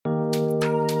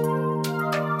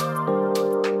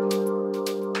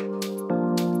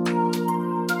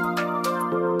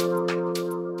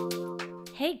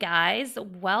guys.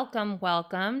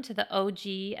 Welcome to the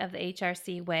OG of the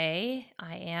HRC way.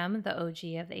 I am the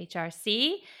OG of the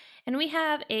HRC, and we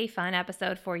have a fun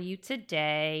episode for you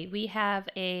today. We have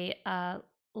a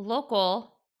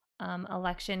local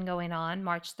election going on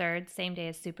March 3rd, same day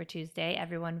as Super Tuesday.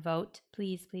 Everyone vote,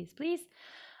 please, please, please.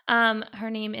 Her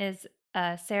name is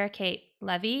Sarah Kate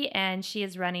Levy, and she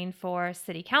is running for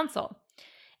city council.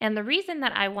 And the reason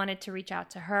that I wanted to reach out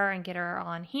to her and get her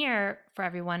on here for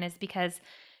everyone is because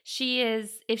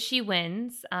if she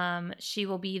wins, she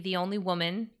will be the only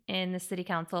woman in the city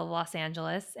council of Los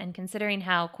Angeles. And considering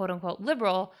how quote unquote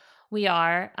liberal we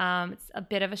are, it's a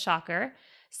bit of a shocker.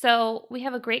 So we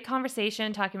have a great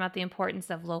conversation talking about the importance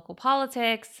of local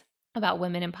politics, about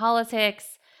women in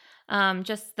politics,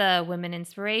 just the women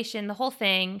inspiration, the whole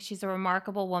thing. She's a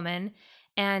remarkable woman.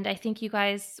 And I think you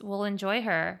guys will enjoy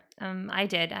her. I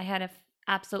did. I had an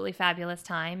absolutely fabulous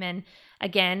time. And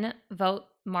again, vote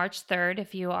March 3rd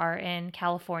if you are in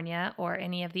California or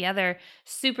any of the other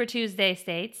Super Tuesday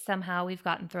states. Somehow we've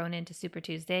gotten thrown into Super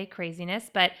Tuesday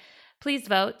craziness. But please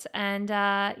vote. And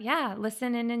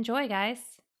listen and enjoy, guys.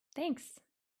 Thanks.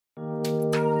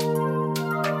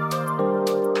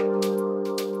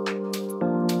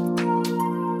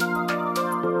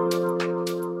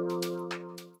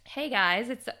 Hey guys,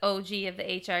 it's the OG of the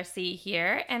HRC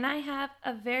here, and I have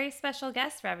a very special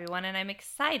guest for everyone, and I'm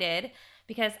excited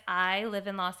because I live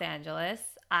in Los Angeles.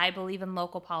 I believe in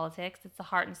local politics. It's the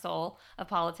heart and soul of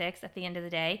politics at the end of the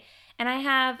day. And I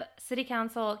have city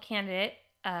council candidate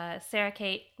Sarah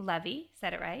Kate Levy,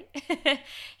 said it right,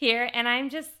 here, and I'm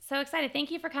just so excited. Thank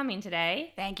you for coming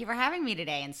today. Thank you for having me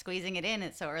today and squeezing it in.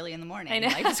 It's so early in the morning. I know.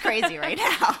 Life is crazy right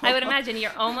now. I would imagine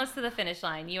you're almost to the finish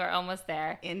line. You are almost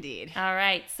there. Indeed. All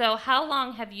right. So how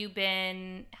long have you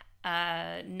been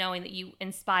knowing that you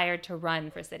inspired to run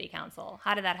for city council?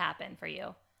 How did that happen for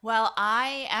you? Well,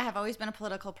 I have always been a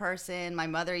political person. My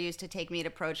mother used to take me to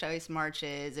pro-choice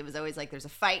marches. It was always like, there's a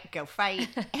fight, go fight.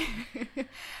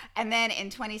 And then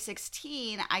in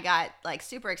 2016, I got like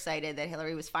super excited that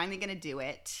Hillary was finally going to do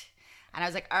it. And I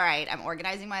was like, all right, I'm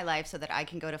organizing my life so that I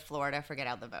can go to Florida for Get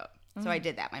Out the Vote. So I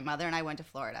did that. My mother and I went to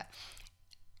Florida.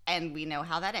 And we know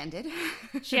how that ended.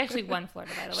 She actually won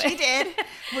Florida, by the way. She did.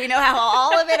 We know how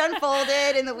all of it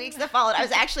unfolded in the weeks that followed. I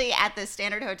was actually at the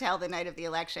Standard Hotel the night of the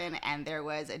election, and there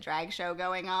was a drag show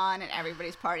going on, and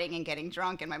everybody's partying and getting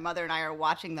drunk, and my mother and I are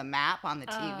watching the map on the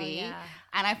TV. Oh, yeah.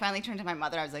 And I finally turned to my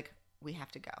mother. I was like, we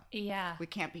have to go. Yeah. We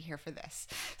can't be here for this.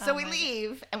 So we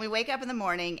leave, and we wake up in the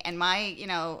morning, and my,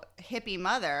 hippie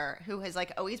mother, who has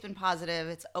like always been positive,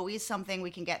 it's always something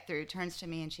we can get through, turns to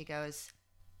me and she goes,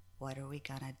 what are we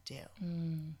gonna do?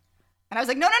 And I was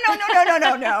like, no.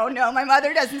 My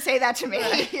mother doesn't say that to me.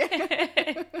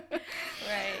 Right.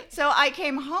 So I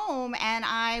came home and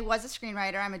I was a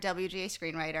screenwriter. I'm a WGA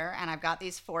screenwriter, and I've got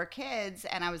these 4 kids.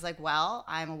 And I was like, well,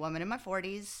 I'm a woman in my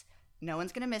 40s. No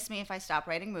one's gonna miss me if I stop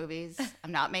writing movies.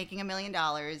 I'm not making $1 million.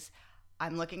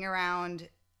 I'm looking around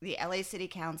the LA City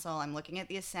Council. I'm looking at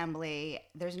the Assembly.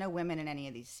 There's no women in any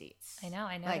of these seats. I know.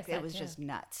 Like, that it was too. just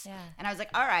nuts. Yeah. And I was like,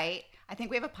 all right, I think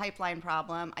we have a pipeline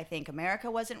problem. I think America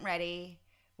wasn't ready.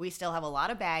 We still have a lot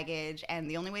of baggage. And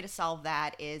the only way to solve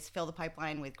that is fill the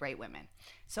pipeline with great women.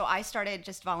 So I started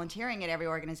just volunteering at every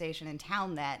organization in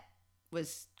town that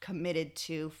was committed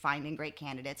to finding great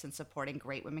candidates and supporting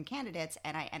great women candidates.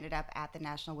 And I ended up at the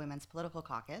National Women's Political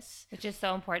Caucus. Which is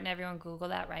so important. Everyone Google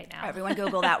that right now. Everyone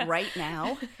Google that right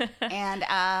now. And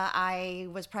I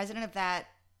was president of that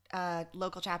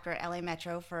local chapter at LA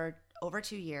Metro for over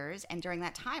 2 years. And during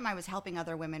that time, I was helping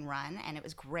other women run, and it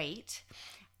was great.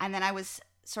 And then I was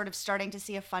sort of starting to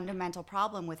see a fundamental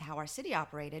problem with how our city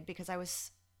operated, because I was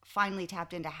finally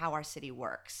tapped into how our city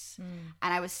works.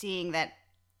 And I was seeing that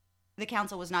the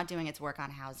council was not doing its work on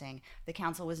housing. The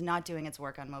council was not doing its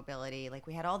work on mobility. Like,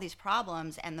 we had all these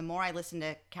problems, and the more I listened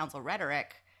to council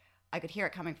rhetoric, I could hear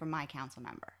it coming from my council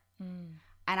member.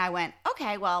 And I went,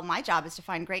 okay, well, my job is to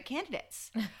find great candidates.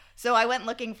 So I went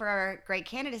looking for great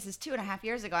candidates. This 2.5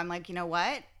 years ago, I'm like, you know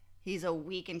what? He's a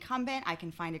weak incumbent. I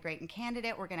can find a great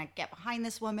candidate. We're going to get behind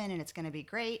this woman, and it's going to be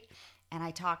great. And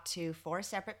I talked to 4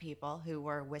 separate people who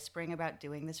were whispering about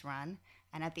doing this run.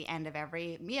 And at the end of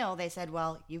every meal, they said,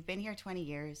 well, you've been here 20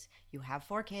 years. You have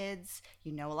 4 kids.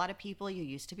 You know a lot of people. You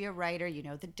used to be a writer. You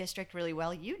know the district really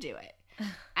well. You do it.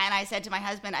 And I said to my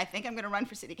husband, I think I'm going to run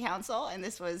for city council. And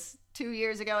this was 2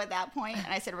 years ago at that point.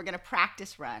 And I said, we're going to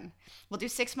practice run. We'll do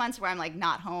 6 months where I'm like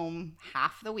not home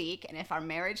half the week. And if our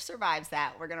marriage survives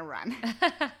that, we're going to run.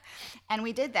 And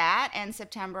we did that. And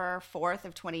September 4th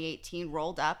of 2018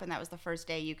 rolled up. And that was the first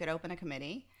day you could open a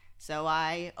committee. So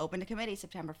I opened a committee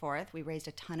September 4th. We raised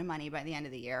a ton of money by the end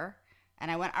of the year. And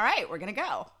I went, all right, we're going to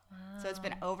go. So it's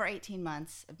been over 18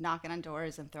 months of knocking on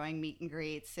doors and throwing meet and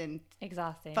greets and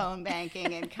Exhausting. phone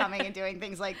banking and coming and doing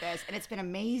things like this. And it's been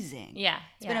amazing. Yeah.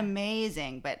 It's been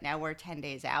amazing. But now we're 10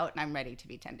 days out and I'm ready to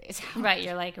be 10 days out. Right.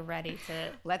 You're like ready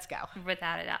to. Let's go.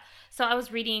 Without a doubt. So I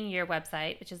was reading your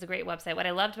website, which is a great website. What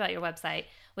I loved about your website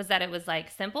was that it was like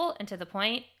simple and to the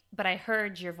point, but I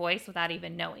heard your voice without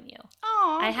even knowing you.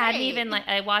 Oh, I hadn't even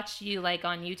I watched you like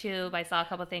on YouTube. I saw a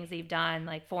couple of things that you've done,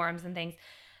 like forums and things.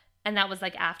 And that was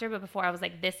like after, but before I was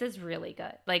like, this is really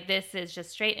good. Like this is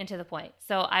just straight and to the point.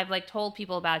 So I've like told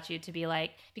people about you to be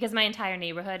like, because my entire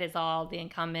neighborhood is all the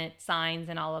incumbent signs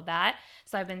and all of that.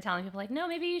 So I've been telling people like, no,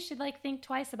 maybe you should like think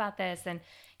twice about this. And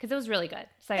because it was really good.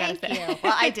 So Thank you.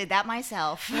 Well, I did that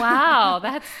myself. Wow.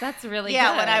 That's really good.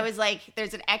 When I was like,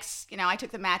 there's an I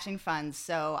took the matching funds.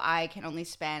 So I can only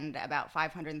spend about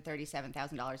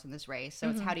 $537,000 in this race. So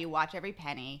it's how do you watch every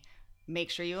penny?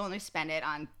 Make sure you only spend it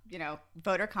on,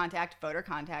 voter contact.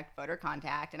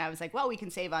 And I was like, well, we can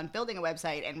save on building a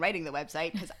website and writing the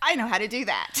website because I know how to do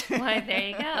that. Why, there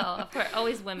you go. Of course,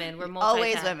 always women. We're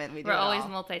always women. We're always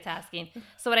multitasking.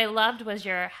 So what I loved was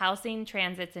your housing,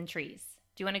 transits, and trees.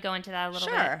 Do you want to go into that a little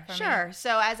bit? Sure.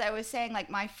 So as I was saying, like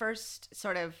my first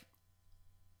sort of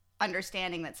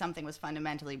understanding that something was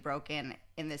fundamentally broken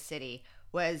in this city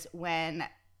was when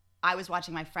I was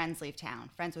watching my friends leave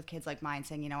town, friends with kids like mine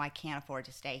saying, I can't afford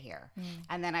to stay here.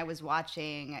 And then I was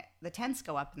watching the tents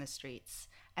go up in the streets.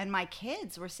 And my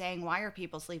kids were saying, why are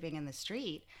people sleeping in the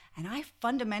street? And I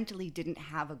fundamentally didn't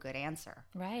have a good answer.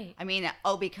 Right. I mean,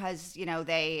 because,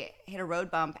 they hit a road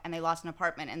bump and they lost an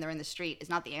apartment and they're in the street is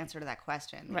not the answer to that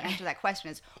question. The answer to that question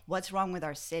is, what's wrong with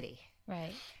our city?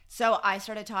 Right. So I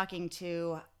started talking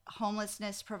to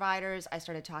homelessness providers. I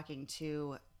started talking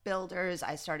to builders.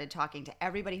 I started talking to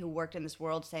everybody who worked in this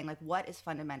world saying like, what is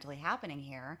fundamentally happening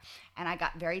here? And I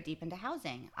got very deep into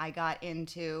housing. I got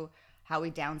into how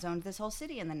we downzoned this whole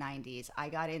city in the 90s. I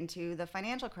got into the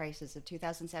financial crisis of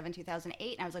 2007,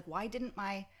 2008. And I was like, why didn't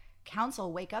my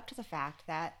council wake up to the fact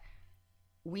that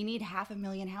we need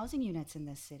 500,000 housing units in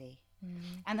this city?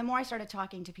 And the more I started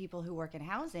talking to people who work in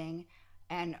housing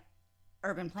and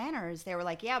urban planners, they were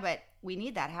like, yeah, but we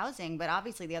need that housing. But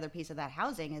obviously the other piece of that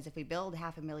housing is if we build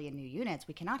 500,000 new units,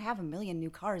 we cannot have 1 million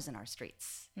new cars in our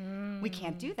streets. We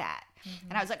can't do that.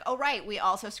 And I was like, oh, right. We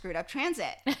also screwed up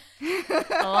transit.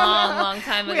 A long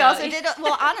time ago. We also did,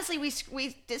 well, honestly, we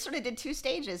sort of did 2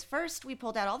 stages. First, we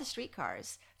pulled out all the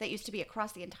streetcars that used to be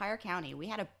across the entire county. We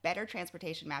had a better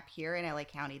transportation map here in LA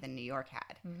County than New York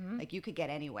had. Like you could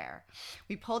get anywhere.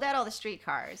 We pulled out all the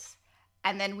streetcars.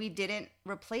 And then we didn't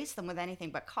replace them with anything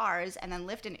but cars. And then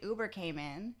Lyft and Uber came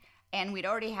in. And we'd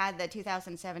already had the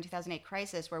 2007, 2008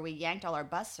 crisis where we yanked all our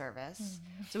bus service.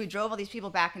 So we drove all these people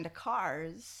back into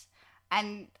cars.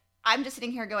 And I'm just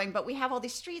sitting here going, but we have all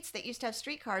these streets that used to have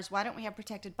streetcars. Why don't we have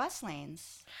protected bus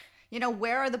lanes?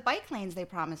 Where are the bike lanes they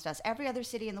promised us? Every other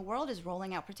city in the world is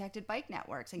rolling out protected bike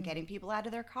networks and getting people out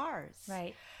of their cars.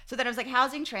 Right. So then I was like,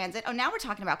 housing, transit. Oh, now we're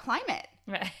talking about climate.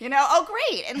 Right. Oh,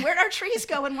 great. And where'd our trees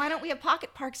go? And why don't we have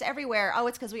pocket parks everywhere? Oh,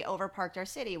 it's because we overparked our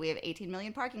city. We have 18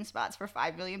 million parking spots for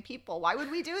 5 million people. Why would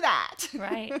we do that?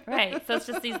 Right. So it's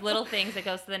just these little things that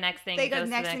goes to the next thing. They go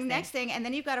next thing. And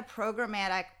then you've got a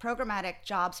programmatic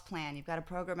jobs plan. You've got a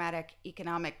programmatic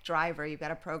economic driver. You've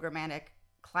got a programmatic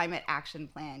climate action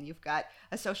plan. You've got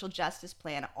a social justice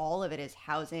plan. All of it is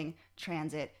housing,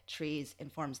 transit, trees,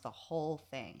 informs the whole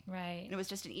thing. Right. And it was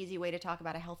just an easy way to talk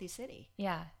about a healthy city.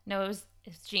 Yeah. No,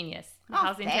 it's genius.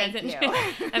 Housing, transit.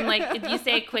 I'm like, if you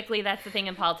say it quickly, that's the thing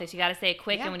in politics. You got to say it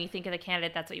quick. And when you think of the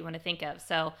candidate, that's what you want to think of.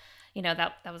 So,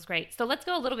 that was great. So let's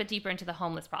go a little bit deeper into the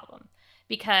homeless problem,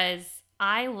 because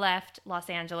I left Los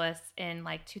Angeles in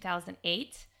like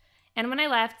 2008. And when I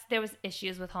left, there was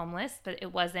issues with homeless, but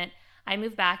it wasn't. I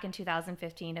moved back in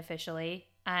 2015 officially,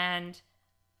 and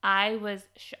I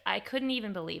couldn't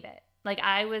even believe it. Like,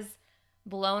 I was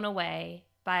blown away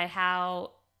by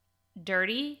how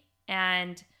dirty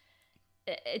and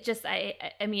it just, I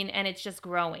mean, and it's just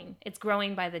growing. It's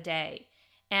growing by the day.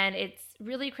 And it's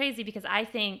really crazy because I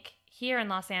think here in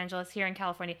Los Angeles, here in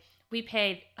California, we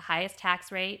pay the highest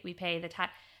tax rate. We pay the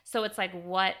tax. So it's like,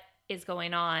 what is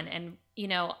going on? And,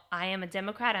 I am a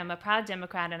Democrat. I'm a proud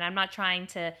Democrat, and I'm not trying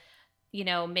to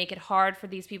make it hard for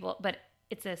these people, but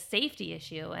it's a safety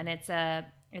issue, and it's a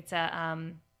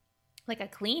like a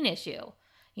clean issue,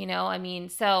 I mean,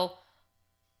 so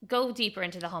go deeper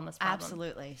into the homeless problem.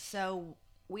 Absolutely. So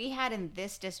we had in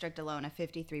this district alone a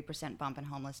 53% bump in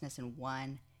homelessness in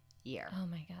 1 year. Oh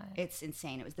my God. It's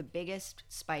insane. It was the biggest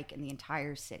spike in the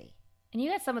entire city. And you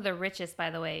got some of the richest, by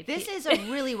the way. This is a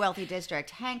really wealthy district.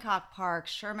 Hancock Park,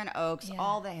 Sherman Oaks,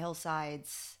 all the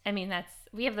hillsides. I mean,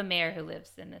 we have the mayor who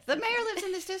lives in this. The mayor lives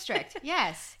in this district,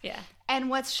 yes. Yeah. And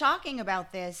what's shocking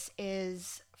about this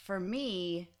is, for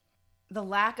me, the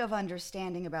lack of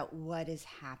understanding about what is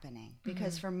happening.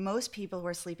 Because for most people who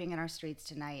are sleeping in our streets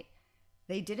tonight,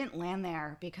 they didn't land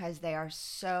there because they are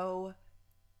so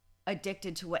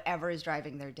addicted to whatever is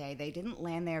driving their day. They didn't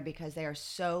land there because they are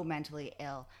so mentally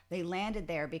ill. They landed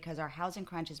there because our housing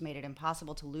crunch has made it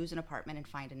impossible to lose an apartment and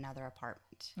find another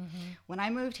apartment. When I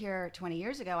moved here 20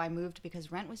 years ago, I moved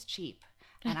because rent was cheap.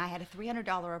 And I had a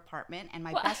 $300 apartment, and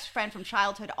my best friend from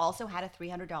childhood also had a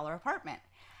 $300 apartment.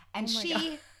 And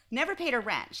she never paid her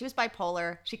rent. She was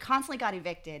bipolar. She constantly got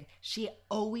evicted. She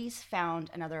always found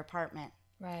another apartment.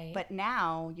 Right. But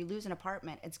now you lose an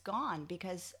apartment, it's gone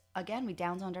because, again, we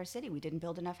downsized our city. We didn't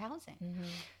build enough housing.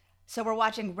 So we're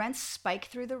watching rents spike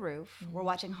through the roof. We're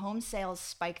watching home sales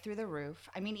spike through the roof.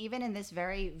 I mean, even in this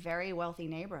very, very wealthy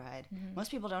neighborhood,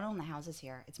 most people don't own the houses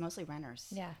here. It's mostly renters.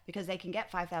 Yeah. Because they can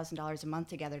get $5,000 a month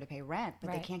together to pay rent,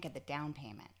 but they can't get the down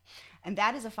payment. And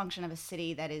that is a function of a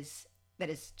city that is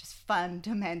just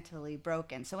fundamentally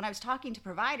broken. So when I was talking to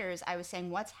providers, I was saying,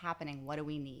 what's happening? What do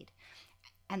we need?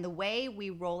 And the way we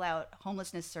roll out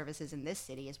homelessness services in this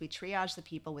city is we triage the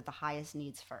people with the highest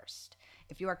needs first.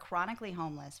 If you are chronically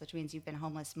homeless, which means you've been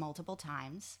homeless multiple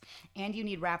times, and you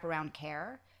need wraparound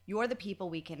care, you're the people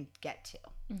we can get to.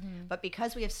 But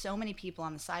because we have so many people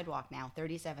on the sidewalk now,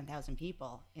 37,000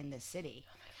 people in this city,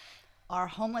 our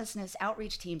homelessness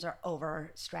outreach teams are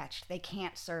overstretched. They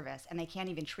can't service, and they can't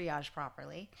even triage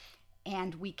properly.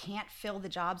 And we can't fill the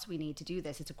jobs we need to do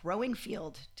this. It's a growing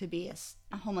field to be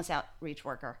a homeless outreach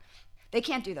worker. They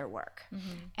can't do their work.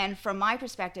 And from my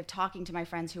perspective, talking to my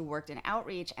friends who worked in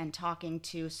outreach and talking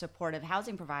to supportive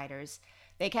housing providers,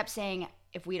 they kept saying,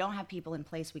 if we don't have people in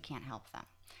place, we can't help them.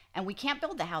 And we can't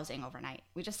build the housing overnight.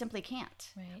 We just simply can't.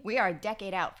 Right. We are a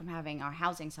decade out from having our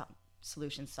housing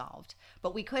solutions solved.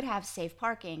 But we could have safe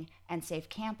parking and safe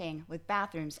camping with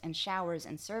bathrooms and showers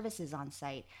and services on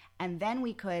site. And then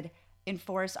we could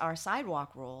enforce our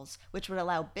sidewalk rules, which would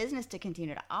allow business to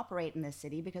continue to operate in this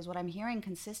city. Because what I'm hearing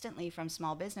consistently from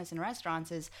small business and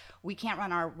restaurants is, we can't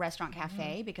run our restaurant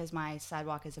cafe because my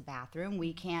sidewalk is a bathroom.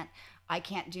 I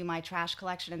can't do my trash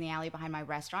collection in the alley behind my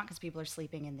restaurant because people are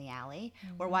sleeping in the alley.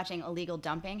 We're watching illegal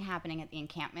dumping happening at the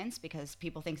encampments because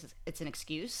people think it's an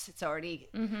excuse. It's already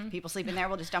people sleeping there.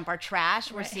 We'll just dump our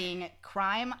trash. We're seeing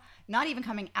crime not even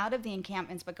coming out of the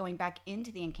encampments, but going back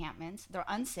into the encampments. They're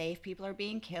unsafe. People are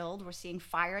being killed. We're seeing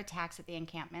fire attacks at the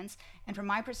encampments. And from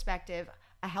my perspective,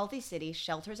 a healthy city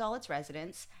shelters all its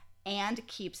residents and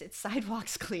keeps its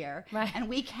sidewalks clear. Right. And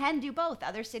we can do both.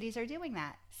 Other cities are doing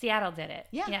that. Seattle did it.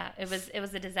 Yeah. It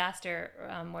was a disaster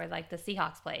where like the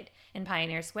Seahawks played in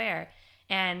Pioneer Square,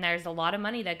 and there's a lot of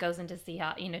money that goes into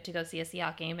Seahawks, to go see a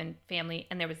Seahawks game and family,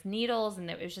 and there was needles and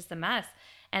it was just a mess.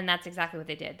 And that's exactly what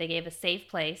they did. They gave a safe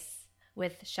place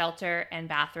with shelter and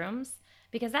bathrooms,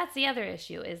 because that's the other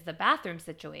issue is the bathroom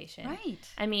situation. Right.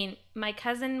 I mean, my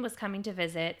cousin was coming to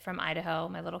visit from Idaho.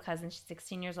 My little cousin, she's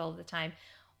 16 years old at the time,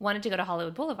 wanted to go to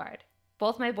Hollywood Boulevard.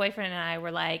 Both my boyfriend and I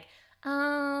were like,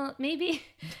 maybe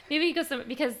go somewhere,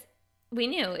 because we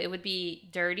knew it would be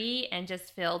dirty and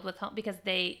just filled with because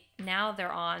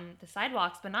they're on the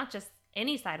sidewalks, but not just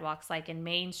any sidewalks, like in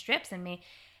main strips and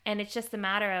it's just a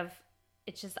matter of,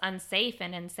 it's just unsafe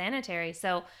and unsanitary.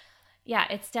 So yeah,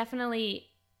 it's definitely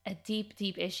a deep,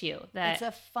 deep issue. It's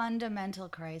a fundamental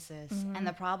crisis. And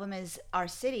the problem is our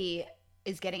city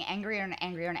is getting angrier and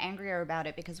angrier and angrier about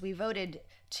it because we voted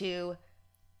to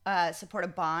support a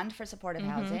bond for supportive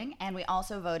housing, and we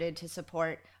also voted to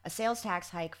support a sales tax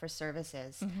hike for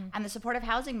services. And the supportive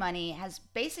housing money has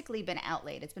basically been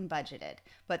outlaid. It's been budgeted,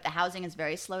 but the housing is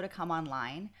very slow to come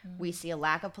online. We see a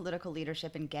lack of political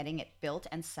leadership in getting it built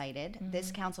and sited.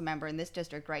 This council member in this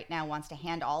district right now wants to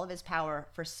hand all of his power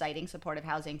for siting supportive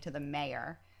housing to the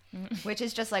mayor, which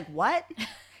is just like, what?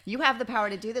 You have the power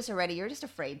to do this already. You're just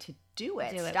afraid to do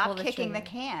it. Stop kicking the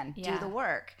can. Do the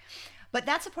work. But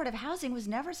that supportive housing was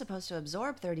never supposed to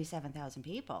absorb 37,000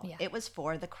 people. Yeah. It was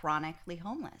for the chronically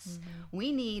homeless.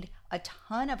 We need a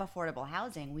ton of affordable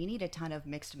housing. We need a ton of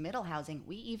mixed middle housing.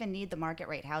 We even need the market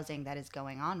rate housing that is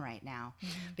going on right now.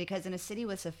 Because in a city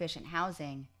with sufficient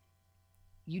housing,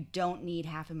 you don't need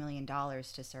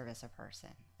 $500,000 to service a person.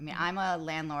 I mean, I'm a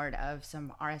landlord of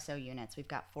some RSO units. We've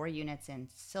got 4 units in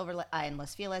in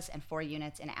Los Feliz and 4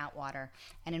 units in Atwater.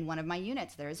 And in one of my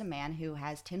units, there is a man who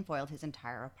has tinfoiled his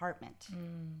entire apartment.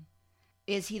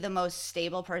 Is he the most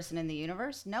stable person in the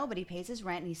universe? No, but he pays his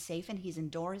rent and he's safe and he's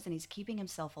indoors and he's keeping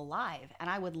himself alive. And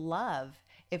I would love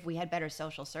if we had better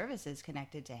social services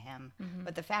connected to him.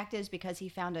 But the fact is, because he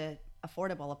found a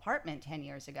affordable apartment 10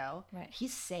 years ago,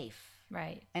 he's safe.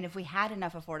 Right. And if we had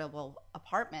enough affordable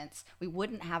apartments, we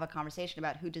wouldn't have a conversation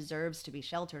about who deserves to be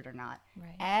sheltered or not.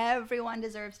 Right. Everyone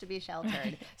deserves to be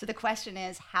sheltered. So the question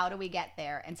is, how do we get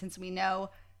there? And since we know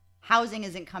housing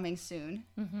isn't coming soon,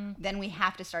 then we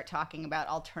have to start talking about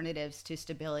alternatives to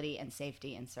stability and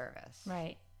safety and service.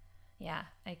 Right. Yeah,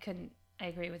 I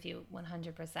agree with you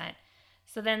 100%.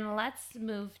 So then let's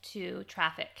move to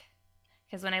traffic.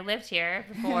 Because when I lived here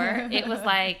before, it was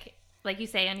like you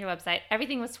say on your website,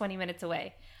 everything was 20 minutes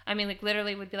away. I mean, like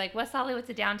literally would be like West Hollywood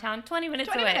to downtown, 20 minutes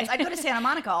away. I'd go to Santa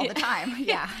Monica all the time.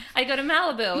 Yeah. I go to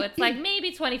Malibu. It's like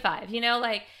maybe 25,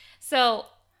 like, so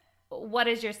what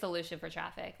is your solution for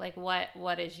traffic? Like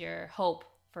what is your hope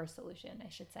for a solution, I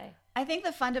should say? I think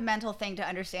the fundamental thing to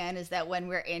understand is that when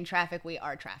we're in traffic, we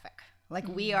are traffic. Like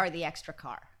we are the extra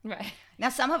car. Right. Now,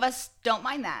 some of us don't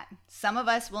mind that. Some of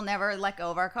us will never let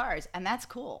go of our cars, and that's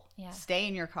cool. Yeah. Stay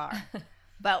in your car.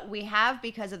 But we have,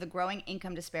 because of the growing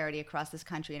income disparity across this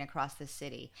country and across this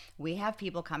city, we have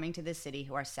people coming to this city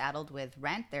who are saddled with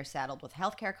rent, they're saddled with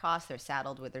healthcare costs, they're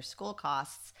saddled with their school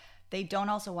costs. They don't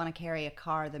also want to carry a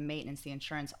car, the maintenance, the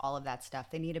insurance, all of that stuff.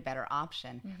 They need a better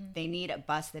option. They need a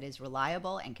bus that is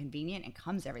reliable and convenient and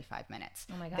comes every 5 minutes.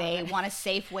 Oh my God. They want a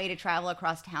safe way to travel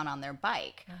across town on their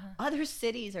bike. Other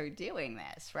cities are doing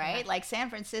this, right? Like San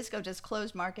Francisco just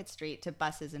closed Market Street to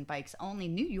buses and bikes only.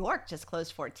 New York just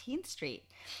closed 14th Street.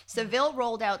 Seville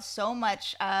rolled out so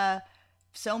much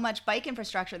bike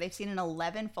infrastructure. They've seen an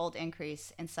 11-fold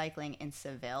increase in cycling in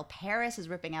Seville. Paris is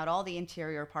ripping out all the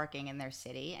interior parking in their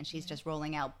city, and she's just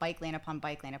rolling out bike lane upon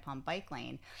bike lane upon bike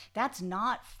lane. That's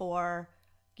not for,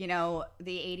 the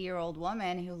 80-year-old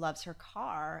woman who loves her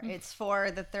car. It's for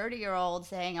the 30-year-old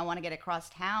saying, I want to get across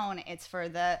town. It's for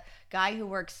the guy who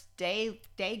works day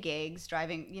gigs,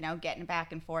 driving, getting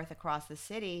back and forth across the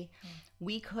city.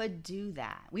 We could do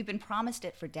that. We've been promised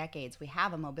it for decades. We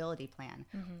have a mobility plan,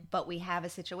 but we have a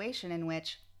situation in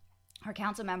which our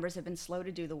council members have been slow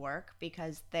to do the work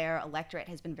because their electorate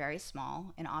has been very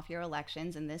small. In off-year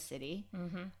elections in this city,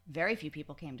 very few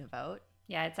people came to vote.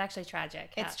 Yeah, it's actually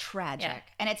tragic. It's tragic. Yeah.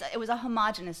 And it was a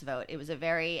homogenous vote. It was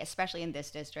especially in this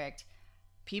district,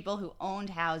 people who owned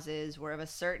houses, were of a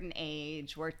certain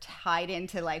age, were tied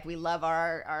into we love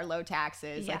our low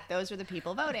taxes. Yeah. Those were the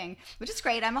people voting, which is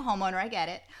great. I'm a homeowner. I get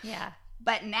it. Yeah.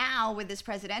 But now with this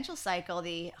presidential cycle,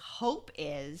 the hope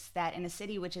is that in a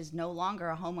city which is no longer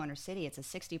a homeowner city, it's a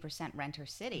 60% renter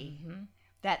city,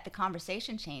 that the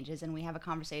conversation changes and we have a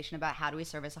conversation about how do we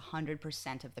service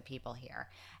 100% of the people here.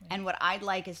 And what I'd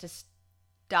like is to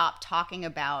stop talking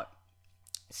about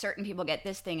certain people get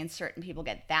this thing and certain people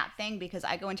get that thing, because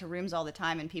I go into rooms all the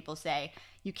time and people say,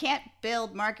 you can't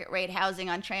build market rate housing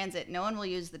on transit. No one will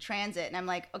use the transit. And I'm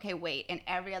like, okay, wait, in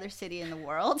every other city in the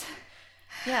world,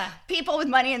 people with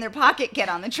money in their pocket get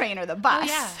on the train or the bus.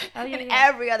 In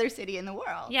every other city in the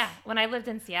world. Yeah. When I lived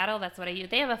in Seattle, that's what I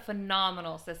used. They have a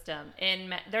phenomenal system.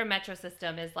 Their metro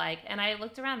system is and I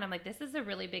looked around and I'm like, this is a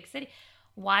really big city.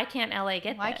 Why can't LA get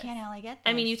this? Why can't LA get this?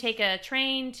 I mean, you take a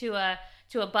train to a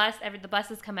bus. The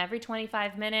buses come every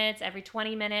 25 minutes, every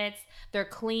 20 minutes. They're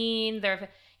clean.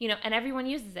 And everyone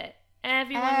uses it.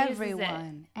 Everyone uses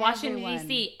it. Washington,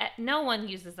 D.C., no one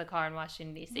uses a car in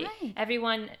Washington, D.C. Right.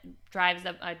 Everyone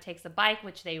takes a bike,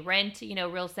 which they rent, and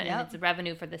it's a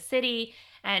revenue for the city.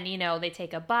 And, they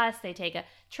take a bus, they take a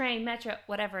train, metro,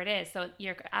 whatever it is. So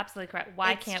you're absolutely correct.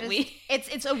 Why can't we?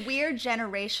 It's a weird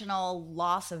generational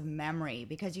loss of memory,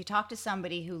 because you talk to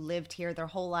somebody who lived here their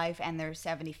whole life and they're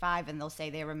 75 and they'll say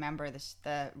they remember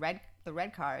the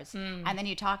red cars. And then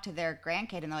you talk to their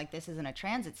grandkid and they're like, this isn't a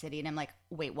transit city. And I'm like,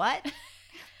 wait, what?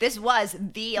 This was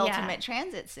the ultimate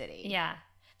transit city. Yeah.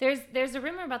 There's a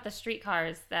rumor about the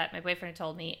streetcars that my boyfriend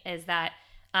told me is that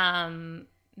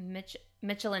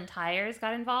Michelin Tires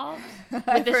got involved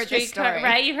with the streetcar,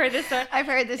 right? You heard this story? I've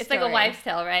heard this story. It's like a wives'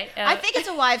 tale, right? I think it's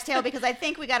a wives' tale, because I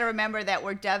think we got to remember that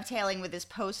we're dovetailing with this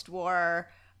post-war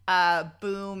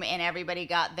boom, and everybody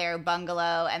got their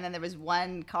bungalow, and then there was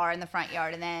one car in the front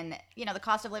yard, and then the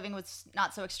cost of living was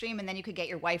not so extreme, and then you could get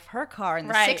your wife her car in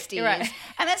the 60s,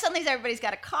 and then suddenly everybody's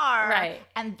got a car,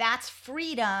 and that's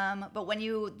freedom. But when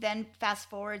you then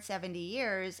fast forward 70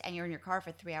 years and you're in your car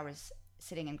for 3 hours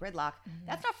sitting in gridlock,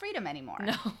 that's not freedom anymore.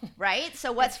 No. Right?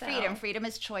 So what's freedom? Freedom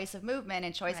is choice of movement,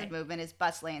 and choice of movement is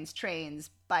bus lanes,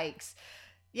 trains, bikes.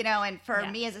 And for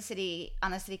me as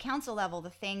on the city council level, the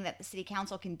thing that the city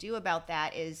council can do about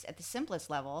that is, at the simplest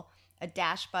level, a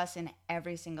dash bus in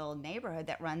every single neighborhood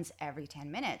that runs every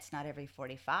 10 minutes, not every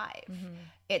 45.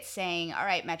 It's saying, all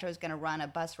right, Metro is going to run a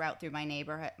bus route through my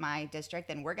neighborhood, my district,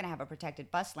 then we're going to have a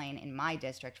protected bus lane in my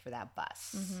district for that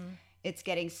bus. It's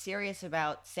getting serious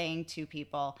about saying to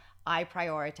people, I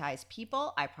prioritize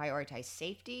people, I prioritize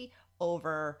safety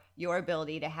over your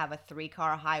ability to have a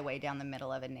 3-car highway down the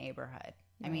middle of a neighborhood.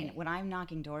 I mean, when I'm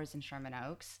knocking doors in Sherman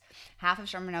Oaks, half of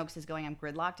Sherman Oaks is going, I'm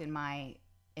gridlocked in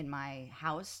my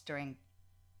house during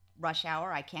rush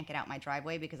hour. I can't get out my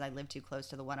driveway because I live too close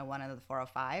to the 101 and the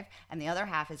 405. And the other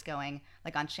half is going,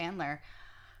 like on Chandler,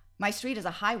 my street is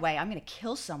a highway. I'm going to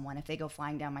kill someone if they go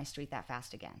flying down my street that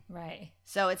fast again. Right.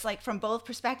 So it's like from both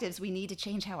perspectives, we need to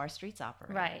change how our streets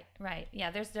operate. Right. Yeah,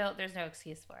 there's no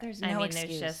excuse for it. There's no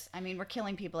excuse. We're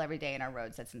killing people every day in our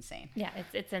roads. That's insane. Yeah,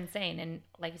 it's insane. And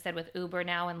like you said, with Uber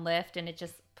now and Lyft, and it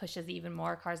just pushes even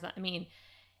more cars. I mean,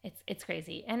 it's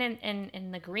crazy. And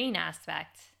in the green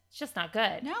aspect, it's just not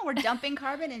good. No, we're dumping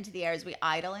carbon into the air as we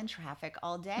idle in traffic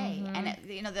all day. And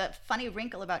the funny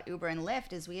wrinkle about Uber and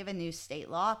Lyft is we have a new state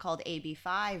law called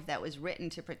AB5 that was written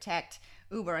to protect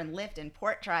Uber and Lyft and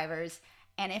port drivers.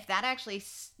 And if that actually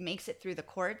makes it through the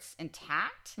courts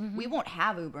intact, we won't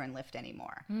have Uber and Lyft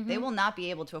anymore. They will not be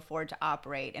able to afford to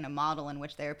operate in a model in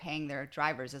which they're paying their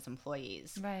drivers as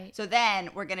employees. Right. So then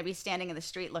we're going to be standing in the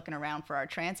street looking around for our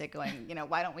transit going,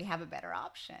 why don't we have a better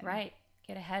option? Right.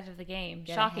 Get ahead of the game.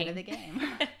 Get Shocking. ahead of the game.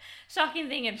 Shocking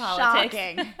thing in politics.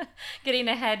 Shocking. Getting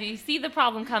ahead. You see the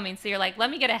problem coming, so you're like,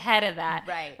 let me get ahead of that.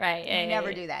 Right. You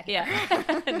never do that here.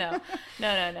 Yeah.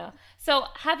 No. So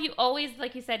have you always,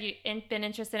 like you said, been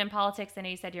interested in politics? I know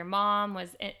you said your mom was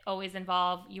always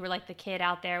involved. You were like the kid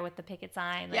out there with the picket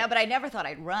sign. Yeah, but I never thought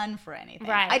I'd run for anything.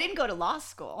 Right. I didn't go to law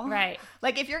school. Right.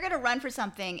 Like if you're going to run for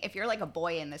something, if you're like a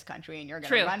boy in this country and you're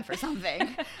going to run for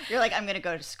something, you're like, I'm going to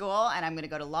go to school and I'm going to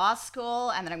go to law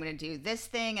school and then I'm going to do this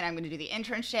thing and I'm going to do the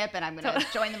internship and I'm going to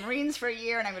join the Marines for a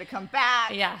year and I'm going to come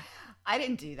back. Yeah. I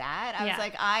didn't do that. I was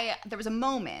like, there was a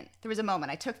moment.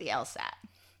 I took the LSAT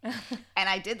and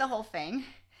I did the whole thing.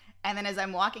 And then as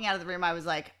I'm walking out of the room, I was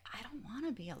like, I don't want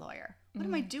to be a lawyer. What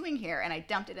am I doing here? And I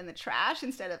dumped it in the trash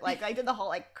instead of I did the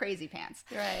whole crazy pants.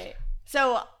 Right.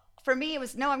 So for me, it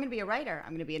was, no, I'm going to be a writer.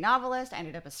 I'm going to be a novelist. I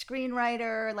ended up a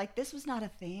screenwriter. This was not a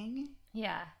thing.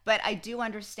 Yeah. But I do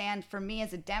understand, for me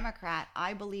as a Democrat,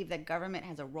 I believe that government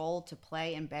has a role to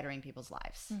play in bettering people's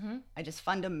lives. I just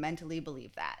fundamentally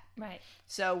believe that. Right.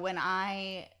 So when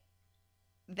I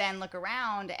then look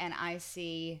around and I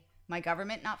see my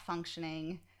government not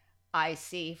functioning, I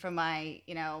see from my,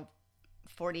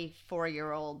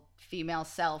 44-year-old female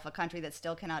self, a country that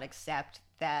still cannot accept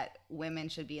that women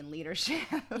should be in leadership.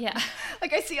 Yeah.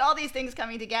 I see all these things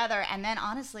coming together. And then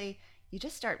honestly, you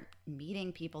just start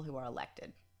meeting people who are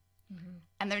elected.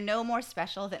 And they're no more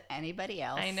special than anybody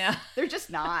else. I know. They're just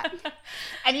not.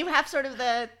 And you have sort of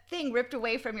the thing ripped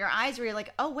away from your eyes where you're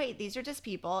like, oh, wait, these are just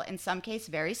people, in some cases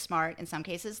very smart, in some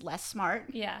cases less smart.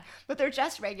 Yeah. But they're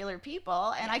just regular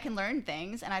people, and I can learn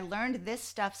things. And I learned this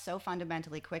stuff so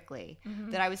fundamentally quickly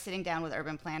that I was sitting down with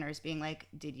urban planners being like,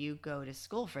 did you go to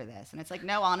school for this? And it's like,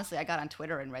 no, honestly, I got on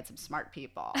Twitter and read some smart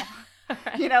people.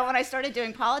 Right. When I started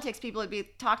doing politics, people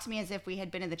would talk to me as if we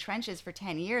had been in the trenches for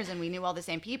 10 years and we knew all the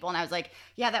same people. And I was like,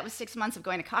 yeah, that was 6 months of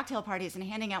going to cocktail parties and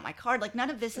handing out my card. None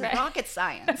of this is rocket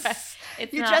science.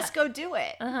 You just go do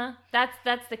it.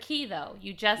 That's the key, though.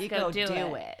 You just go do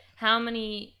it. How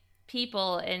many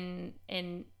people in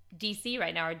DC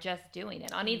right now are just doing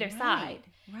it on either side?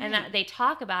 Right. And that they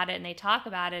talk about it and they talk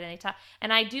about it and they talk.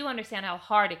 And I do understand how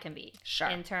hard it can be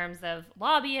in terms of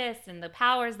lobbyists and the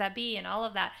powers that be and all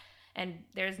of that. And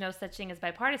there's no such thing as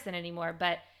bipartisan anymore,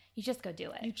 but you just go do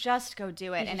it. You just go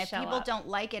do it. And if people don't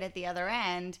like it at the other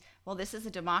end, well, this is a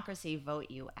democracy, vote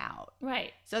you out.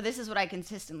 Right. So this is what I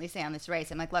consistently say on this race.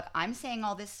 I'm like, look, I'm saying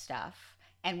all this stuff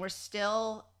and we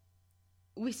still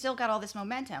got all this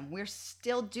momentum. We're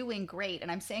still doing great.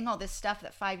 And I'm saying all this stuff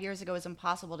that 5 years ago was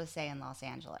impossible to say in Los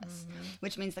Angeles,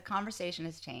 which means the conversation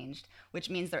has changed, which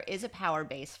means there is a power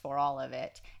base for all of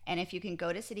it. And if you can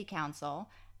go to city council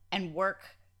and work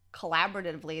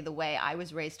collaboratively the way I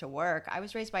was raised to work. I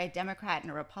was raised by a Democrat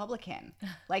and a Republican.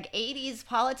 80s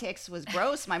politics was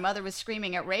gross. My mother was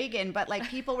screaming at Reagan, but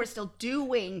people were still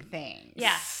doing things.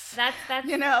 Yeah, that's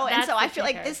and so I feel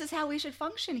like this is how we should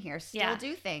function here. Still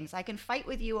do things. I can fight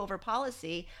with you over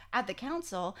policy at the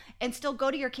council and still go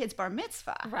to your kid's bar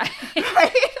mitzvah. Right.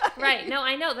 Right. No,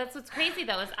 I know. That's what's crazy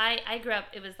though, is I grew up,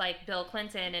 it was Bill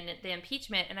Clinton and the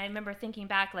impeachment, and I remember thinking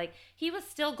back, he was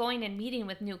still going and meeting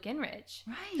with Newt Gingrich.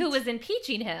 Right. Who was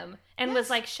impeaching him and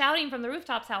was shouting from the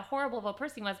rooftops how horrible of a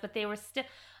person he was, but they were still,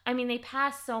 they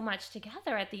passed so much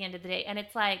together at the end of the day. And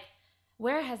it's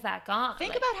where has that gone?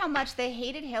 Think about how much they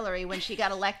hated Hillary when she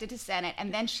got elected to Senate,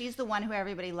 and then she's the one who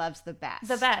everybody loves the best.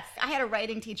 The best. I had a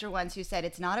writing teacher once who said,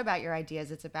 it's not about your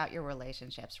ideas, it's about your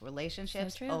relationships.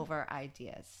 Relationships over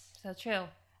ideas. So true.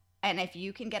 And if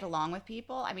you can get along with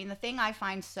people, I mean, the thing I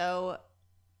find so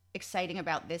exciting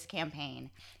about this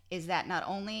campaign is that not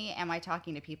only am I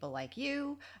talking to people like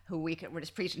you, who we're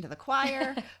just preaching to the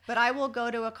choir, but I will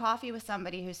go to a coffee with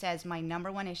somebody who says, my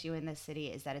number one issue in this city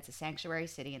is that it's a sanctuary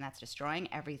city and that's destroying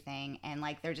everything. And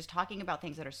like, they're just talking about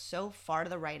things that are so far to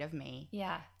the right of me.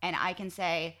 Yeah. And I can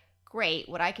say, great,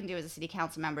 what I can do as a city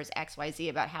council member is XYZ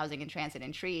about housing and transit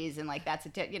and trees. And like, that's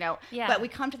Yeah. But we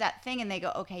come to that thing and they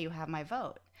go, okay, you have my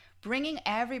vote. Bringing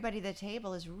everybody to the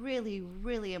table is really,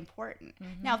 really important.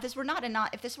 Mm-hmm. Now,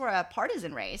 if this were a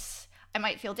partisan race, I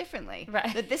might feel differently.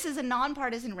 Right. But this is a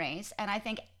nonpartisan race, and I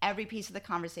think every piece of the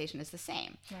conversation is the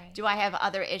same. Right. Do I have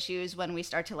other issues when we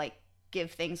start to like give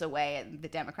things away in the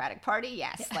Democratic Party?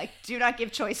 Yes. Yeah. Like, do not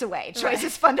give choice away. Choice Right.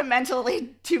 is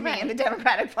fundamentally to me in the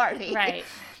Democratic Party. Right.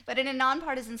 But in a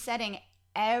nonpartisan setting,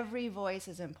 every voice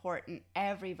is important.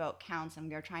 Every vote counts, and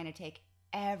we are trying to take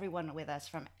everyone with us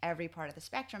from every part of the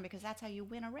spectrum, because that's how you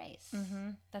win a race. Mm-hmm.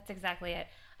 That's exactly it.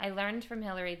 I learned from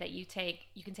Hillary that you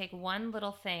can take one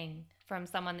little thing from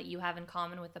someone that you have in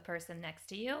common with the person next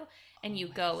to you, and you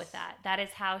go with that. That is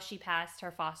how she passed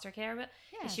her foster care.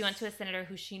 Yes. She went to a senator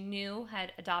who she knew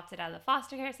had adopted out of the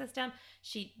foster care system.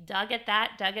 She dug at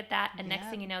that, and next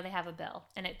thing you know, they have a bill,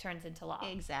 and it turns into law.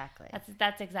 Exactly.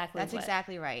 That's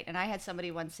exactly right. And I had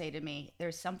somebody once say to me,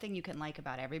 there's something you can like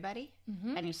about everybody,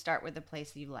 and you start with the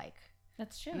place you like.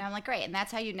 That's true. And I'm like, great. And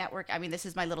that's how you network. I mean, this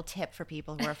is my little tip for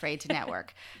people who are afraid to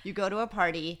network. You go to a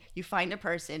party, you find a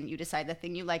person, you decide the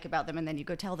thing you like about them, and then you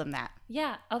go tell them that.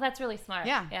 Yeah. Oh, that's really smart.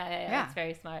 Yeah. That's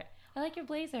very smart. I like your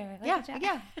blazer. I like your jacket.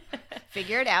 Yeah.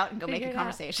 Figure it out and go make a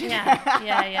conversation.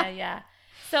 Yeah.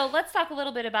 So let's talk a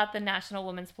little bit about the National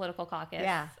Women's Political Caucus.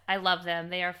 Yeah. I love them.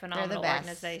 They are a phenomenal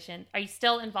organization. Are you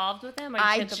still involved with them? Or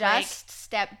I just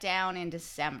stepped down in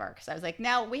December because I was like,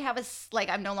 no, we have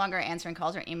I'm no longer answering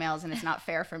calls or emails, and it's not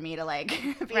fair for me to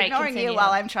be ignoring you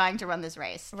while I'm trying to run this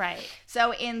race. Right.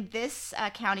 So in this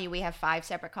county, we have 5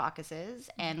 separate caucuses,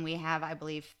 and we have, I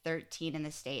believe, 13 in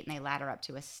the state, and they ladder up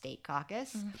to a state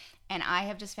caucus. Mm-hmm. And I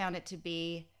have just found it to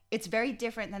be, it's very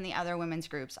different than the other women's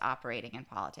groups operating in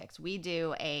politics. We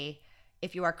do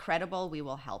if you are credible, we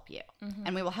will help you. Mm-hmm.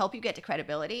 And we will help you get to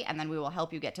credibility, and then we will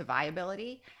help you get to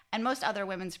viability. And most other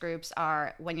women's groups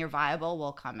are, when you're viable,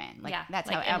 we'll come in. That's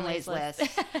how Emily's List.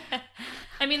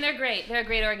 I mean, they're great. They're a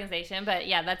great organization, but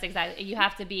yeah, that's exactly, you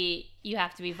have to be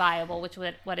viable, which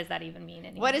what does that even mean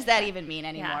anymore? What does that even mean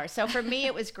anymore? Yeah. So for me,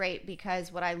 it was great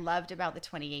because what I loved about the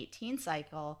 2018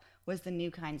 cycle was the new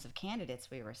kinds of candidates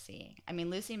we were seeing. I mean,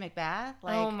 Lucy McBath,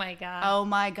 oh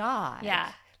my God.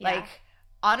 Yeah.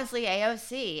 Honestly,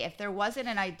 AOC, if there wasn't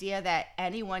an idea that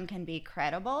anyone can be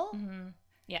credible, mm-hmm.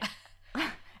 Yeah.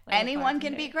 anyone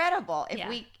can be credible.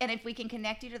 If we can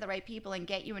connect you to the right people and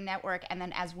get you a network, and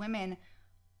then as women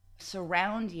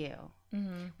surround you.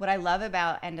 Mm-hmm. What I love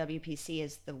about NWPC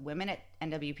is the women at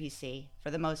NWPC,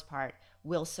 for the most part,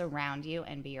 will surround you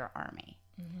and be your army.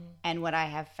 Mm-hmm. And what I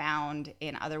have found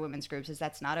in other women's groups is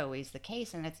that's not always the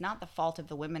case, and it's not the fault of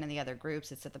the women in the other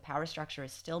groups. It's that the power structure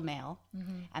is still male,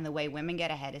 mm-hmm. and the way women get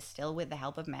ahead is still with the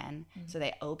help of men, mm-hmm. so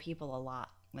they owe people a lot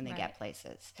when they get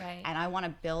places. Right. And I want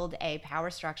to build a power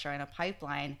structure and a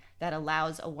pipeline that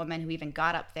allows a woman who even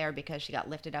got up there because she got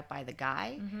lifted up by the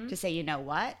guy mm-hmm. to say, you know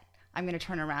what? I'm going to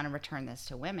turn around and return this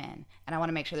to women. And I want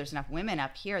to make sure there's enough women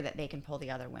up here that they can pull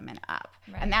the other women up.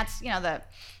 Right. And that's, the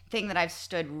thing that I've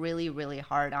stood really, really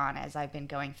hard on as I've been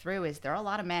going through is there are a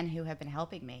lot of men who have been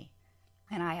helping me.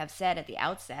 And I have said at the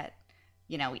outset,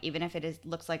 even if it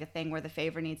looks like a thing where the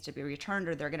favor needs to be returned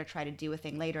or they're going to try to do a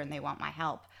thing later and they want my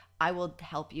help, I will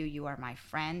help you. You are my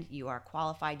friend. You are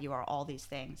qualified. You are all these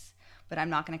things. But I'm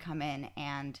not going to come in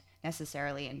and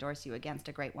necessarily endorse you against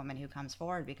a great woman who comes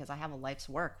forward, because I have a life's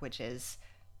work, which is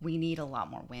we need a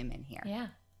lot more women here. Yeah.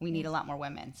 We need a lot more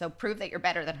women. So prove that you're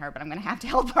better than her, but I'm going to have to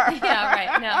help her. Yeah,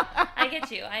 right. No, I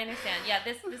get you. I understand. Yeah,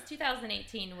 this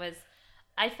 2018 was,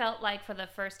 I felt like for the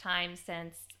first time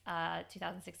since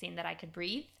 2016 that I could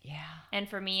breathe. Yeah. And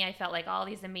for me, I felt like all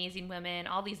these amazing women,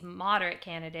 all these moderate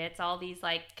candidates, all these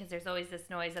because there's always this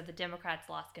noise of the Democrats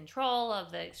lost control,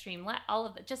 of the extreme left, all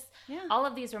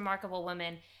of these remarkable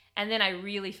women. And then I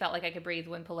really felt like I could breathe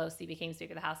when Pelosi became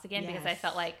Speaker of the House again, because I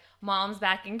felt like mom's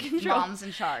back in control. Mom's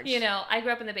in charge. I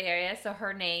grew up in the Bay Area, so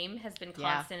her name has been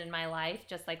constant in my life,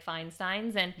 just like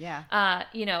Feinstein's. And,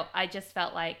 I just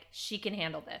felt like she can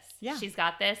handle this. Yeah. She's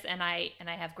got this, and I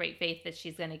have great faith that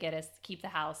she's going to get us, keep the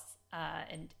House,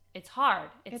 and it's hard.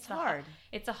 It's hard.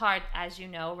 It's a hard, as you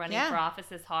know, running for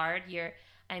office is hard.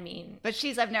 But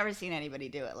I've never seen anybody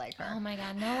do it like her. Oh my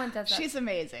God, no one does that. She's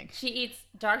amazing. She eats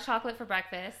dark chocolate for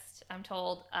breakfast, I'm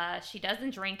told. She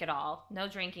doesn't drink at all. No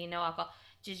drinking, no alcohol.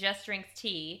 She just drinks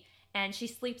tea. And she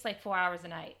sleeps like 4 hours a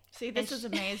night. See, this is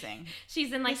amazing.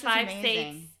 She's in like 5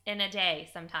 states in a day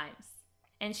sometimes.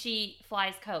 And she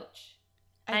flies coach.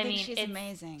 I think she's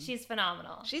amazing. She's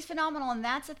phenomenal. She's phenomenal. And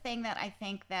that's a thing that I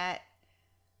think that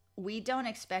we don't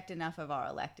expect enough of our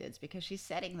electeds, because she's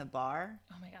setting the bar.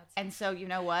 Oh my God. And so you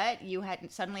know what? You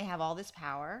suddenly have all this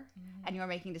power, and you're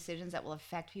making decisions that will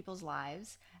affect people's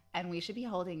lives. And we should be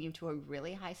holding you to a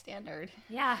really high standard.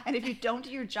 Yeah. And if you don't do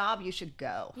your job, you should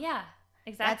go. Yeah.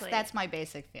 Exactly. That's my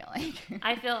basic feeling.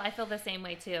 I feel the same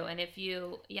way too. And if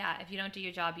you don't do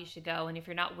your job, you should go. And if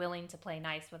you're not willing to play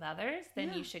nice with others,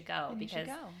 then you should go, because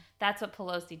that's what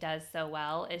Pelosi does so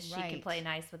well, is she can play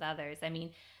nice with others. I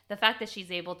mean, the fact that she's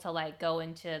able to like go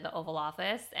into the Oval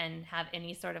Office and have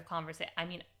any sort of conversation. I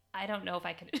mean, I don't know if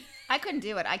I could. I couldn't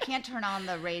do it. I can't turn on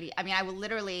the radio. I mean, I will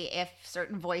literally, if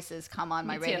certain voices come on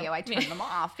my radio, I turn them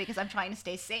off because I'm trying to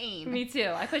stay sane. Me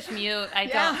too. I push mute.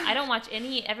 I don't watch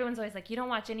any. Everyone's always like, you don't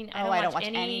watch any. I don't watch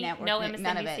any network. No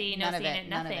MSNBC. No CNN.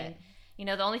 Nothing. You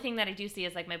know, the only thing that I do see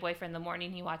is like my boyfriend in the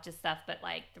morning, he watches stuff, but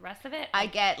like the rest of it. I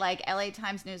get like LA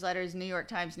Times newsletters, New York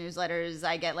Times newsletters.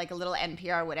 I get like a little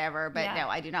NPR, whatever. But no,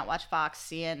 I do not watch Fox,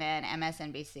 CNN,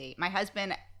 MSNBC. My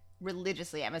husband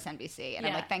religiously MSNBC, and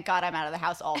I'm like, thank God I'm out of the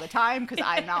house all the time, because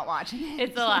I'm not watching it.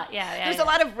 It's a lot. There's a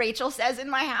lot of Rachel Says in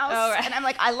my house, and I'm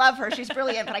like, I love her, she's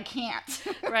brilliant, but I can't.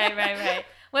 Right.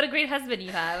 What a great husband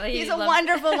you have. He's a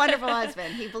wonderful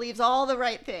husband. He believes all the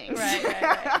right things.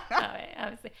 Right.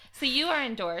 Obviously. So you are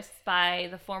endorsed by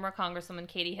the former Congresswoman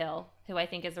Katie Hill, who I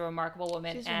think is a remarkable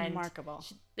woman. She's remarkable.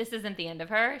 This isn't the end of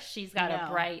her. She's got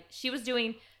she was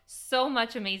doing so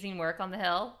much amazing work on the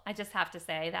Hill. I just have to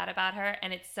say that about her,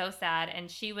 and it's so sad. And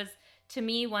she was, to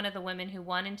me, one of the women who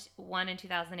won in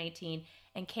 2018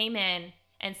 and came in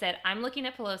and said, I'm looking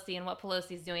at Pelosi and what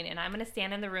Pelosi's doing, and I'm going to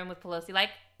stand in the room with Pelosi, like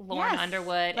Lauren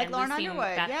Underwood and Lucy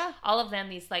McBath, all of them,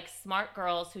 these like smart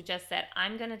girls who just said,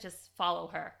 I'm going to just follow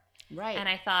her. Right. And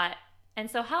I thought,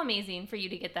 and so how amazing for you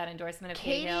to get that endorsement of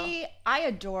Katie Hill. I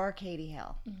adore Katie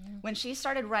Hill. Mm-hmm. When she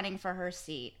started running for her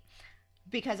seat,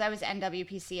 because I was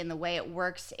NWPC, and the way it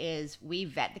works is we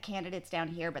vet the candidates down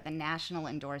here, but the national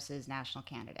endorses national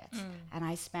candidates. And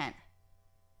I spent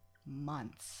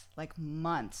months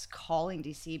calling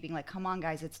DC, being like, come on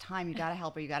guys, it's time, you gotta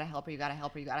help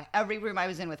her, every room I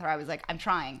was in with her, I was like, I'm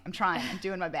trying, I'm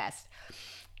doing my best.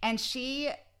 And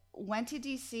she went to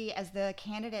DC as the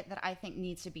candidate that I think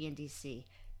needs to be in DC.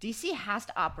 DC has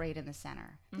to operate in the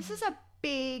center. This is a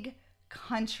big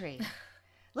country.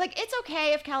 Like, it's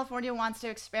okay if California wants to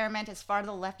experiment as far to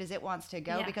the left as it wants to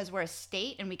go, because we're a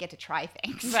state and we get to try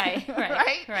things.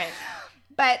 Right.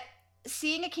 But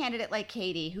seeing a candidate like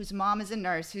Katie, whose mom is a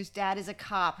nurse, whose dad is a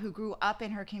cop, who grew up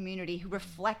in her community, who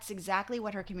reflects exactly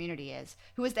what her community is,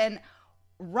 who has then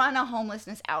run a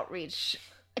homelessness outreach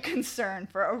concern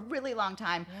for a really long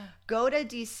time, go to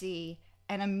DC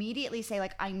and immediately say,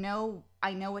 like, I know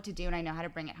what to do, and I know how to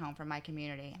bring it home for my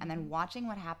community. And then watching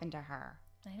what happened to her.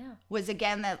 I know. Was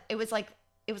again that it was like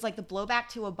the blowback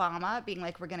to Obama being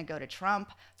like, we're going to go to Trump.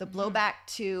 The blowback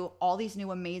to all these new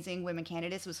amazing women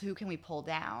candidates was, who can we pull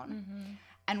down?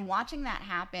 And watching it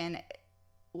happen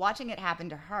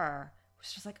to her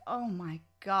was just like, oh my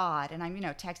God. And I'm,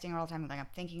 texting her all the time. I'm like, I'm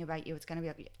thinking about you. It's going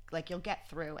to be like, you'll get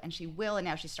through. And she will. And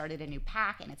now she started a new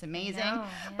PAC, and it's amazing.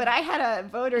 But I had a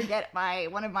voter get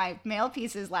one of my mail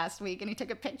pieces last week, and he took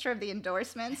a picture of the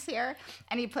endorsements here,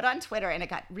 and he put on Twitter, and it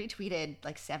got retweeted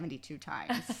like 72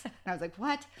 times. And I was like,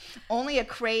 what? Only a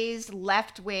crazy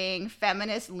left-wing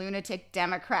feminist lunatic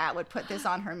Democrat would put this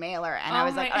on her mailer. And I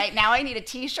was like, all right, now I need a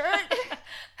t-shirt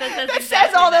that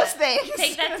says all those things.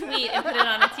 Take that tweet and put it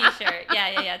on a t-shirt.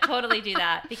 Yeah. Totally do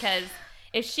that. Because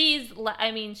if she's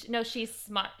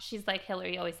smart. She's like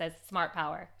Hillary always says, smart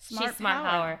power. She's smart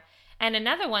power. And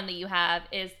another one that you have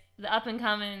is the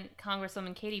up-and-coming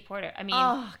Congresswoman Katie Porter.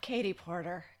 Katie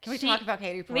Porter. Can we talk about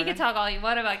Katie Porter? We can talk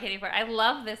what about Katie Porter? I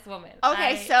love this woman.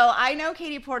 Okay, so I know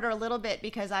Katie Porter a little bit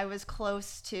because I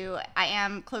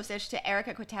am close-ish to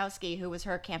Erica Kwiatkowski, who was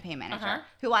her campaign manager,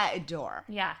 who I adore.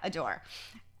 Yeah. Adore.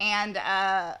 And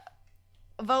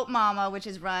Vote Mama, which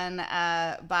is run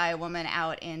by a woman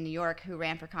out in New York who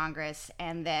ran for Congress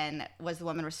and then was the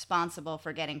woman responsible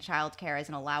for getting childcare as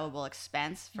an allowable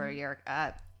expense for your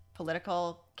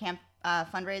political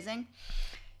fundraising.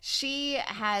 She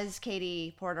has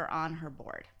Katie Porter on her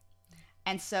board.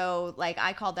 And so, like,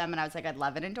 I called them and I was like, I'd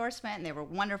love an endorsement. And they were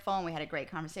wonderful. And we had a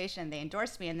great conversation. They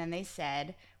endorsed me. And then they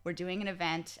said, we're doing an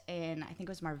event in, I think it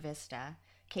was Mar Vista.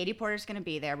 Katie Porter's going to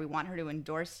be there. We want her to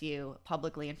endorse you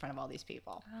publicly in front of all these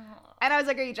people. Oh. And I was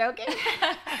like, are you joking?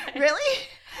 Really?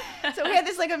 So we had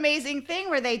this like amazing thing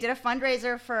where they did a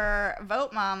fundraiser for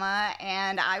Vote Mama,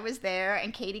 and I was there,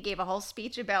 and Katie gave a whole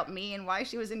speech about me and why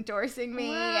she was endorsing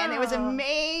me. Wow. And it was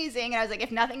amazing. And I was like,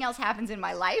 if nothing else happens in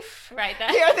my life, right,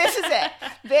 here, this is it.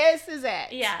 This is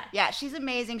it. Yeah. Yeah, she's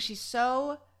amazing. She's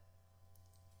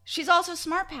also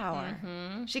smart power.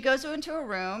 Mm-hmm. She goes into a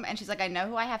room and she's like, I know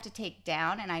who I have to take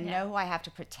down and I know who I have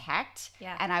to protect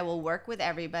and I will work with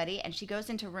everybody. And she goes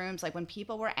into rooms like when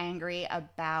people were angry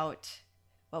about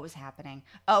what was happening.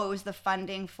 Oh, it was the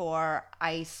funding for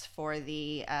ICE for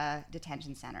the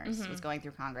detention centers was going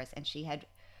through Congress. And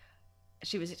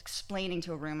she was explaining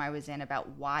to a room I was in about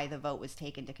why the vote was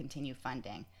taken to continue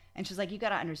funding. And she's like, you got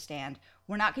to understand,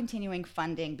 we're not continuing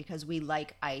funding because we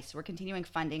like ICE. We're continuing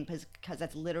funding because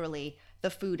that's literally the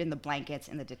food and the blankets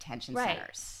in the detention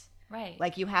centers. Right.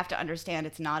 Like, you have to understand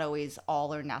it's not always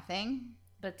all or nothing.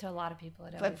 But to a lot of people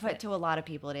it is. But to a lot of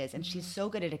people it is. And she's so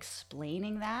good at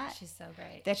explaining that. She's so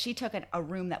great. That she took a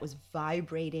room that was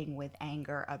vibrating with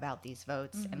anger about fighting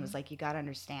votes and was like, you got to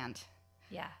understand.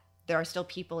 Yeah. There are still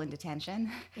people in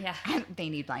detention. Yeah. And they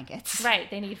need blankets. Right.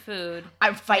 They need food.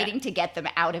 I'm fighting to get them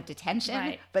out of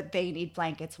detention, but they need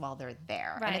blankets while they're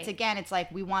there. Right. And it's like,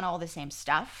 we want all the same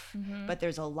stuff, but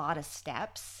there's a lot of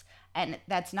steps. And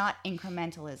that's not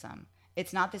incrementalism.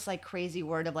 It's not this like crazy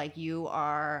word of like, you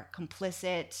are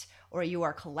complicit or you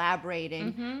are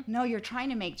collaborating. No, you're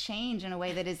trying to make change in a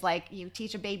way that is like, you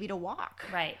teach a baby to walk.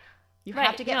 Right. You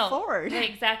have to get forward.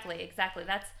 Exactly.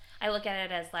 I look at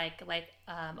it as like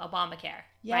Obamacare,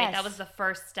 yes. Right? That was the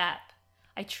first step.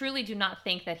 I truly do not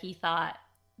think that he thought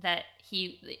that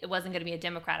it wasn't going to be a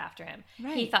Democrat after him.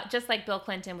 Right. He thought, just like Bill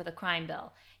Clinton with a crime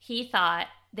bill, he thought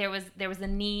there was a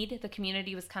need. The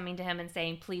community was coming to him and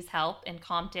saying, please help, in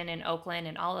Compton and Oakland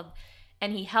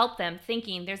and he helped them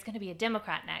thinking there's going to be a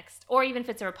Democrat next. Or even if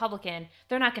it's a Republican,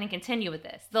 they're not going to continue with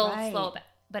this. They'll slow it back.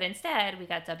 But instead, we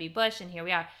got W. Bush, and here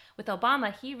we are. With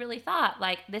Obama, he really thought,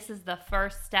 like, this is the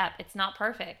first step. It's not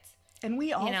perfect. And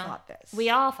we all thought this. We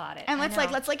all thought it. And let's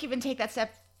even take that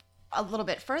step a little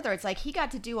bit further. It's like he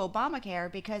got to do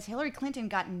Obamacare because Hillary Clinton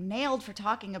got nailed for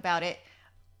talking about it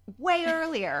way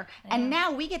earlier. And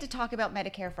now we get to talk about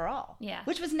Medicare for all. Yeah.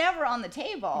 Which was never on the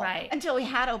table until we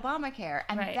had Obamacare.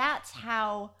 And that's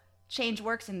how change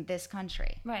works in this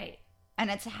country. Right. And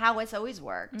it's how it's always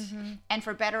worked. And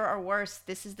for better or worse,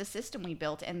 this is the system we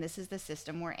built, and this is the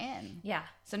system we're in. Yeah.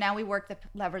 So now we work the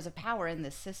levers of power in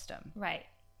this system. Right.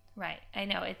 I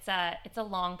know it's a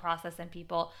long process, and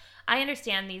people. I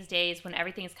understand these days when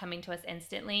everything's coming to us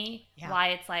instantly, why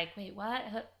it's like, wait, what?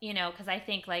 Because I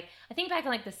think back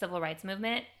on like the civil rights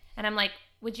movement, and I'm like,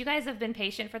 would you guys have been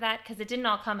patient for that? Because it didn't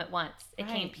all come at once. It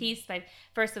came piece by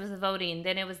first. It was the voting,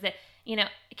 then it was it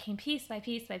came piece by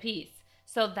piece by piece.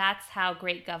 So that's how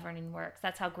great governing works.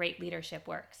 That's how great leadership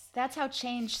works. That's how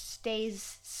change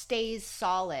stays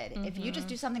solid. If you just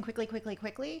do something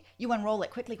quickly, you unroll it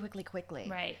quickly.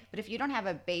 Right. But if you don't have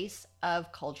a base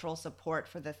of cultural support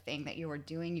for the thing that you are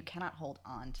doing, you cannot hold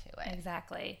on to it.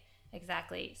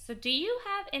 Exactly. So do you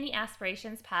have any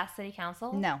aspirations past city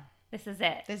council? No. This is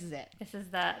it. This is it. This is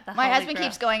the My husband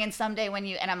keeps going, and someday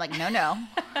and I'm like, no.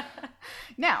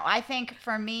 No, I think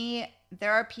for me,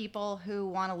 there are people who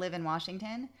want to live in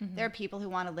Washington. There are people who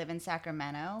want to live in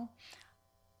Sacramento.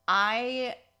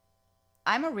 I'm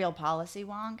a real policy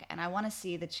wonk, and I want to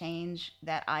see the change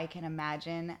that I can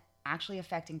imagine actually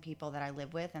affecting people that I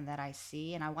live with and that I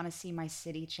see. And I want to see my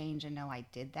city change and know I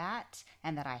did that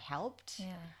and that I helped.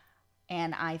 Yeah.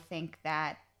 And I think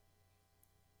that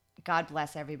God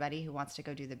bless everybody who wants to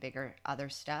go do the bigger other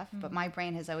stuff. But my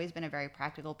brain has always been a very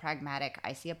practical, pragmatic,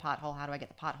 I see a pothole, how do I get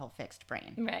the pothole fixed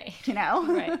brain? Right.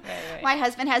 Right. My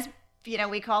husband has,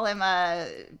 we call him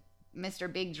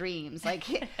Mr. Big Dreams. Like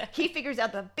he figures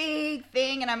out the big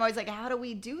thing, and I'm always like, how do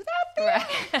we do that thing?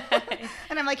 Right.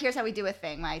 And I'm like, here's how we do a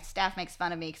thing. My staff makes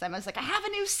fun of me because I'm always like, I have a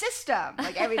new system.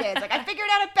 Like every day, it's like, I figured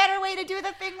out a better way to do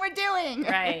the thing we're doing.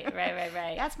 Right.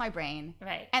 That's my brain.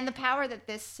 Right. And the power that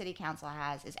this city council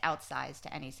has is outsized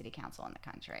to any city council in the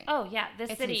country. Oh yeah,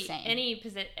 this city, insane. Any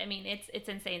position. I mean, it's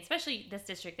insane. Especially this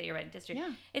district that you're in.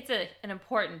 Yeah. It's an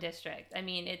important district. I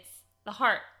mean, it's the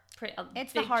heart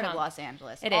It's the heart of Los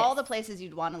Angeles. All the places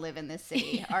you'd want to live in this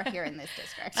city are here in this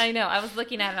district. I know. I was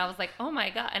looking at it and I was like, oh my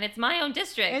God. And it's my own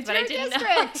district. It's but your I didn't district.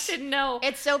 know. I didn't know.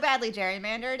 It's so badly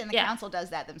gerrymandered, and the council does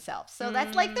that themselves. So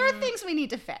that's like, there are things we need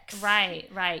to fix. Right.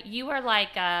 You are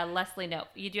like Leslie Knope.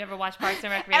 You do ever watch Parks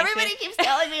and Recreation? Everybody keeps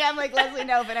telling me I'm like Leslie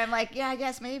Knope, and I'm like, yeah, I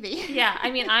guess maybe. Yeah.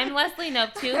 I mean, I'm Leslie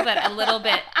Knope too, but a little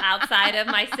bit outside of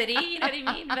my city. You know what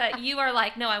I mean? But you are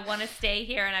like, no, I want to stay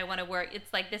here and I want to work.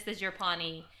 It's like, this is your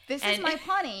Pawnee. This is my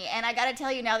Pawnee. And I got to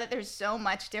tell you, now that there's so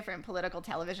much different political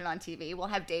television on TV, we'll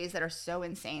have days that are so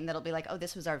insane that'll be like, oh,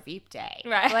 this was our Veep day.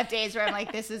 Right. We'll have days where I'm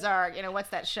like, this is our, what's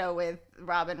that show with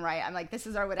Robin Wright? I'm like, this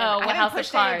is our whatever. Oh, I haven't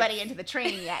pushed anybody into the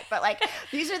train yet, but like,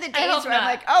 these are the days where I'm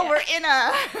like, oh, we're in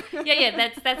a... yeah,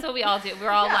 that's what we all do. We're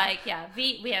all like,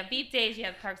 we have Veep days, you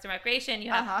have Parks and Recreation,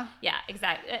 you have, yeah,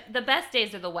 exactly. The best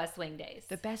days are the West Wing days.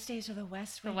 The best days are the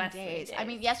West Wing days. I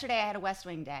mean, yesterday I had a West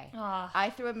Wing day. Oh.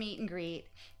 I threw a meet and greet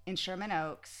in Sherman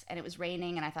Oaks, and it was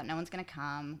raining, and I thought no one's gonna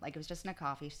come. Like, it was just in a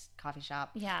coffee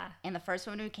shop. Yeah. And the first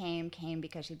woman who came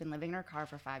because she'd been living in her car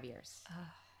for 5 years.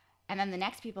 And then the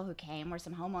next people who came were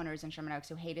some homeowners in Sherman Oaks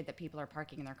who hated that people are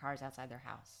parking in their cars outside their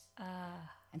house.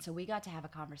 And so we got to have a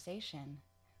conversation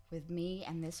with me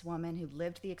and this woman who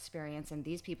lived the experience, and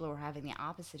these people who were having the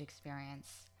opposite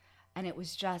experience. And it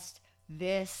was just,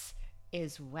 this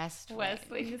is West Wing. West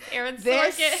Wing is Aaron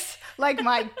Sorkin. This, like,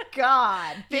 my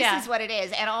God, this is what it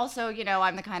is. And also,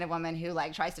 I'm the kind of woman who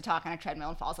like tries to talk on a treadmill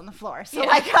and falls on the floor. So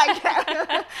like,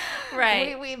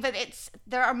 right. But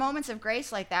there are moments of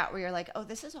grace like that where you're like, oh,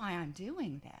 this is why I'm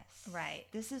doing this. Right.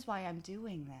 This is why I'm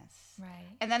doing this. Right.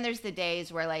 And then there's the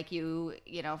days where like you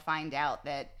find out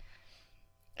that,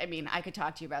 I mean, I could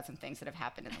talk to you about some things that have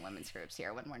happened in the women's groups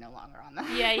here when we're no longer on them.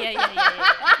 Yeah.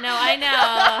 No, I know.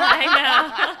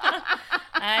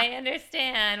 I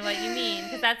understand what you mean,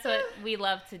 because that's what we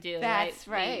love to do. That's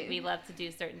right. We love to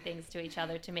do certain things to each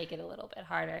other to make it a little bit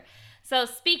harder. So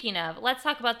speaking of, let's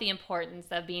talk about the importance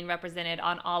of being represented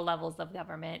on all levels of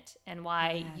government and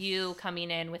why you coming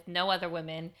in with no other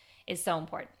women is so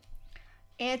important.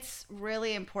 It's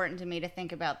really important to me to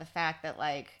think about the fact that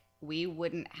like we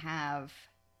wouldn't have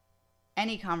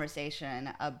any conversation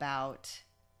about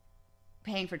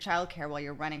paying for childcare while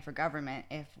you're running for government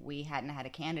if we hadn't had a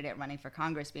candidate running for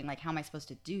Congress being like, how am I supposed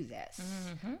to do this?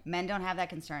 Mm-hmm. Men don't have that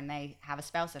concern. They have a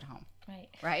spouse at home.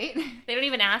 Right? They don't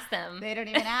even ask them. They don't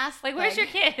even ask. Like, where's your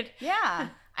kid? Yeah.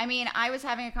 I mean, I was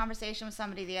having a conversation with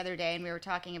somebody the other day, and we were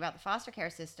talking about the foster care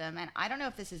system. And I don't know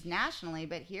if this is nationally,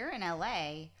 but here in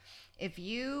LA, if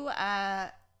you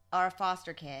are a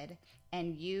foster kid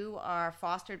and you are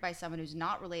fostered by someone who's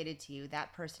not related to you,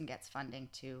 that person gets funding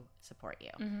to support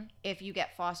you. Mm-hmm. If you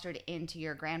get fostered into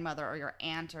your grandmother or your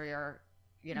aunt or your,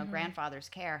 mm-hmm. grandfather's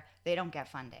care, they don't get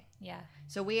funding. Yeah.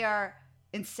 So we are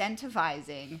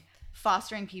incentivizing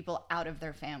fostering people out of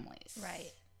their families.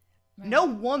 Right. No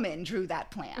woman drew that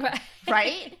plan,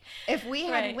 right? If we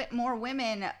had more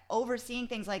women overseeing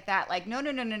things like that, like, no,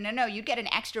 you'd get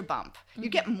an extra bump. Mm-hmm.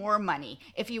 You'd get more money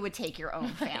if you would take your own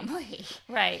family.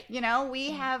 Right.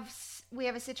 We have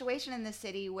a situation in this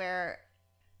city where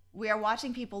we are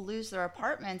watching people lose their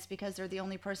apartments because they're the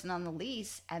only person on the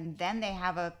lease, and then they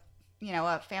have a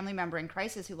family member in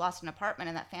crisis who lost an apartment,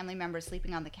 and that family member is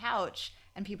sleeping on the couch,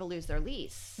 and people lose their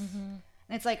lease. Mm-hmm.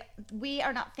 And it's like, we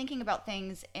are not thinking about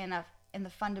things in the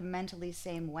fundamentally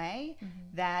same way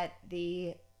mm-hmm. that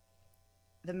the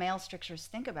male strictures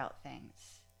think about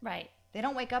things. Right. They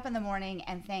don't wake up in the morning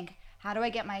and think, how do I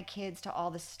get my kids to all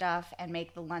the stuff and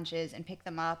make the lunches and pick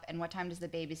them up, and what time does the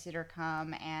babysitter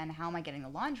come, and how am I getting the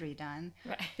laundry done?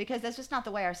 Right. Because that's just not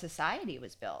the way our society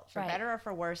was built. For better or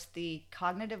for worse, the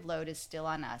cognitive load is still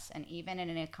on us. And even in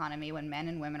an economy when men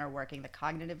and women are working, the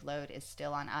cognitive load is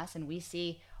still on us, and we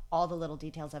see all the little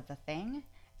details of the thing,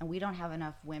 and we don't have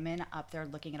enough women up there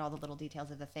looking at all the little details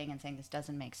of the thing and saying, this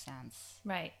doesn't make sense.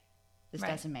 Right. This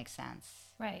doesn't make sense.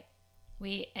 Right.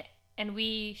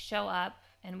 We show up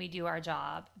and we do our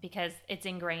job because it's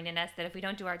ingrained in us that if we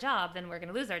don't do our job, then we're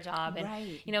going to lose our job. And,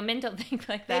 men don't think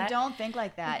like that. They don't think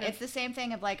like that. Mm-hmm. It's the same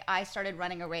thing of like, I started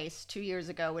running a race 2 years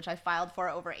ago, which I filed for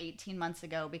over 18 months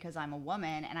ago because I'm a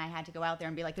woman, and I had to go out there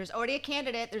and be like, there's already a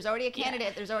candidate, there's already a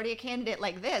candidate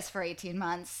like this for 18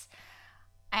 months.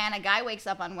 And a guy wakes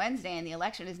up on Wednesday and the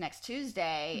election is next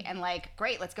Tuesday, and like,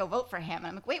 great, let's go vote for him. And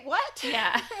I'm like, wait, what?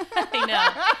 Yeah,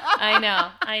 I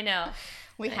know.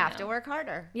 We have to work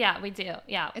harder. Yeah, we do.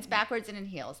 Yeah. It's backwards and in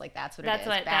heels. Like that's what That's it is.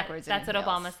 what Backwards that's and what in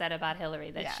heels. Obama said about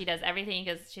Hillary, that Yeah. she does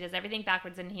everything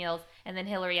backwards and heels, and then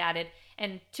Hillary added,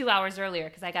 and 2 hours earlier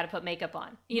because I got to put makeup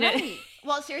on. You know? Right.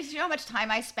 Well, seriously, you know how much time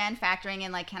I spend factoring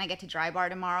in like, can I get to Dry Bar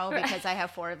tomorrow because I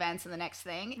have 4 events in the next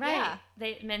thing? Right.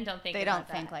 Yeah. Men don't think They about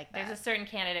don't think that. like There's that. a certain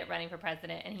candidate running for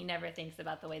president, and he never thinks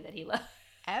about the way that he looks.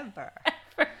 Ever.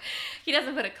 He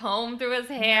doesn't put a comb through his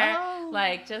hair. No.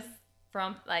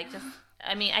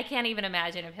 I mean, I can't even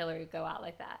imagine if Hillary would go out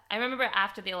like that. I remember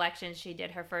after the election, she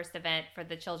did her first event for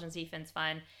the Children's Defense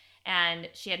Fund, and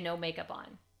she had no makeup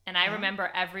on. And I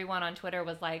remember everyone on Twitter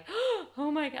was like,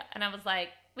 oh my God. And I was like,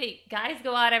 wait, guys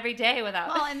go out every day without.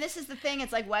 Well, and this is the thing.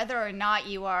 It's like whether or not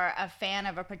you are a fan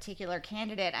of a particular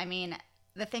candidate. I mean,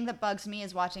 the thing that bugs me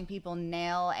is watching people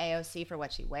nail AOC for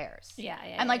what she wears. Yeah.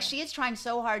 And like she is trying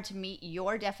so hard to meet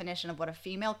your definition of what a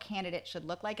female candidate should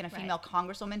look like and a female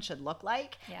congresswoman should look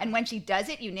like. Yeah. And when she does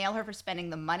it, you nail her for spending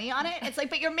the money on it. It's like,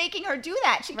 but you're making her do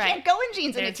that. She can't go in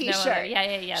jeans and a t-shirt.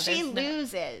 Yeah. She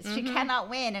loses. She cannot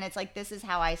win. And it's like, this is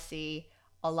how I see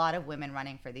a lot of women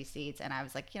running for these seats. And I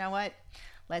was like, you know what?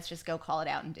 Let's just go call it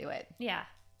out and do it. Yeah.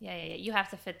 You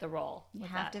have to fit the role. You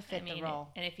have to fit the role.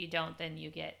 And if you don't, then you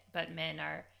get, but men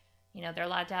are, they're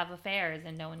allowed to have affairs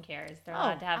and no one cares. They're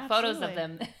allowed to have photos of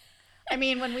them. I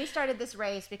mean, when we started this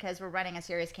race, because we're running a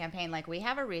serious campaign, like we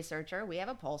have a researcher, we have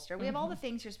a pollster, we have all the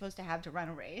things you're supposed to have to run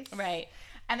a race. Right.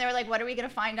 And they were like, what are we going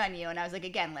to find on you? And I was like,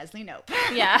 again, Leslie Knope.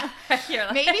 Yeah.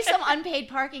 Maybe some unpaid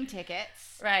parking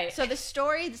tickets. Right. So the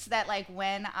stories that like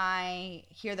when I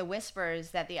hear the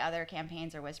whispers that the other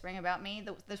campaigns are whispering about me,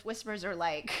 the whispers are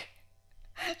like,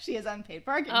 she has unpaid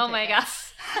parking tickets. Oh my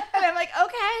gosh. And I'm like,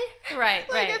 okay. Right.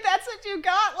 Like if that's what you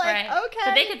got, like, okay.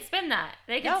 But they could spin that.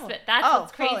 That's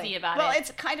what's crazy about it. Well,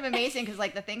 it's kind of amazing because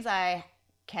like the things I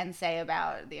can say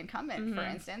about the incumbent, for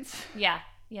instance. Yeah.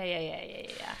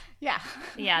 Yeah.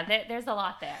 Yeah, there's a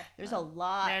lot there. There's a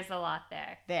lot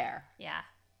there. Yeah.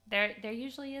 There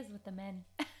usually is with the men.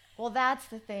 Well, that's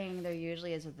the thing. There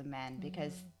usually is with the men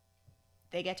because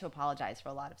they get to apologize for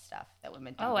a lot of stuff that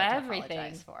women don't get to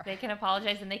apologize for. They can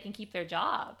apologize and they can keep their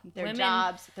job. Their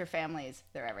jobs, their families,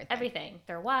 their everything. Everything.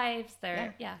 Their wives,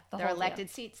 their their elected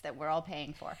seats that we're all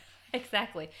paying for.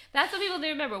 Exactly. That's what people need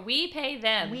to remember. We pay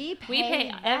them. We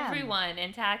pay everyone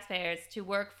and taxpayers to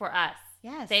work for us.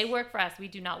 Yes. They work for us. We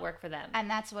do not work for them. And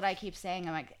that's what I keep saying.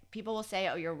 I'm like, people will say,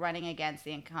 oh, you're running against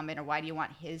the incumbent, or why do you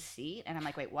want his seat? And I'm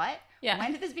like, wait, what? Yeah.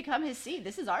 When did this become his seat?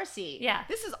 This is our seat. Yeah.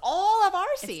 This is all of our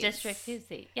seats. It's District 2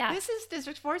 seat. Yeah. This is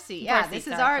District 4 seat. Yeah. This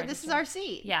is our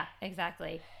seat. Yeah,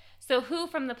 exactly. So who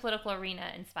from the political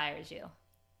arena inspires you?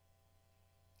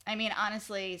 I mean,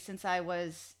 honestly, since I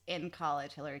was in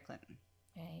college, Hillary Clinton.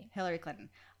 Right. Hillary Clinton.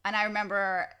 And I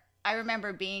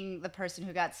remember being the person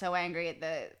who got so angry at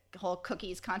the whole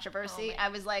cookies controversy. I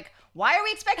was like, why are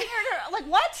we expecting her to, like,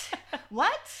 what?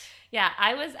 What? Yeah,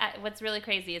 what's really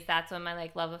crazy is that's when my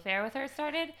like love affair with her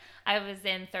started. I was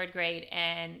in 3rd grade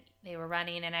and they were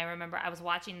running, and I remember I was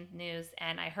watching news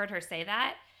and I heard her say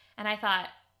that, and I thought,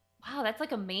 wow, that's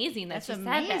like amazing that she said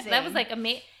that. That was like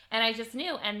amazing. And I just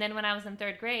knew. And then when I was in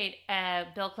 3rd grade,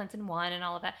 Bill Clinton won and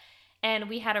all of that. And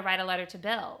we had to write a letter to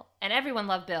Bill. And everyone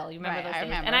loved Bill. You remember those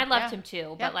days? And I loved him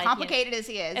too. But like, complicated as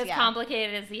he is. As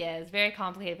complicated as he is. Very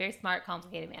complicated, very smart,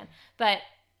 complicated man. But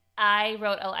I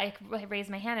raised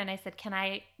my hand and I said, can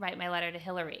I write my letter to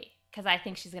Hillary? Because I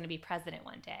think she's going to be president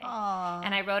one day. Aww.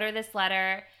 And I wrote her this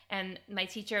letter, and my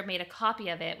teacher made a copy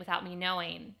of it without me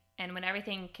knowing. And when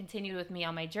everything continued with me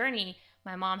on my journey,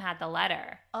 my mom had the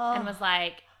letter and was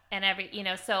like, so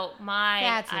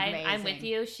That's amazing. I'm with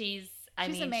you. She's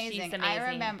amazing.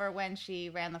 I remember when she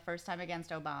ran the first time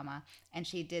against Obama and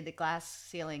she did the glass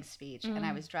ceiling speech, and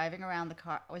I was driving around the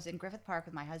car. I was in Griffith Park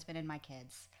with my husband and my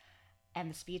kids, and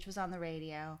the speech was on the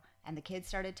radio, and the kids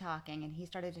started talking, and he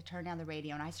started to turn down the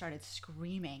radio, and I started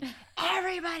screaming,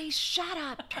 everybody shut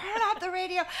up, turn off the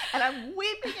radio. And I'm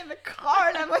weeping in the car,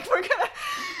 and I'm like,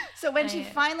 so when she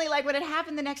finally, like when it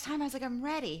happened the next time, I was like, I'm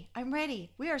ready.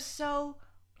 We are so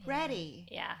ready.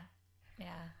 Yeah.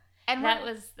 And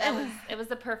it was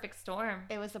the perfect storm.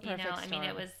 It was the perfect storm. I mean,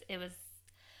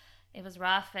 it was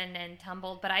rough and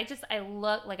tumbled, but I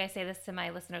look, like I say this to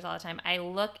my listeners all the time, I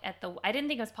didn't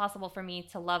think it was possible for me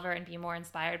to love her and be more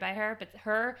inspired by her, but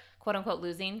her quote unquote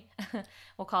losing,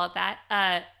 we'll call it that,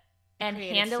 and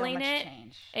handling so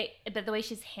much but the way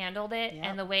she's handled it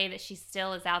and the way that she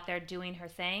still is out there doing her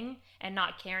thing and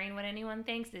not caring what anyone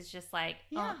thinks is just like,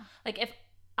 like if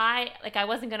I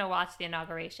wasn't going to watch the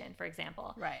inauguration, for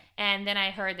example. Right. And then I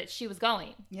heard that she was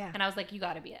going. Yeah. And I was like, you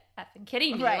got to be effing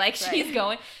kidding me. Right, she's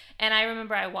going. And I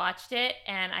remember I watched it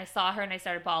and I saw her and I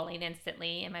started bawling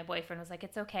instantly. And my boyfriend was like,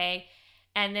 it's okay.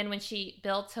 And then when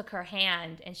Bill took her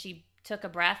hand and she took a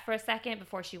breath for a second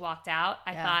before she walked out,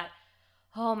 I thought,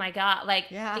 oh my God, like,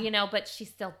 but she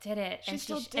still did it.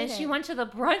 She went to the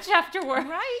brunch afterward.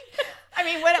 Right. I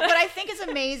mean, what I think is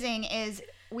amazing is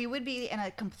we would be in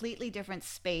a completely different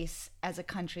space as a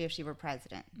country if she were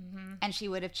president. Mm-hmm. And she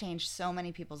would have changed so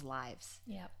many people's lives.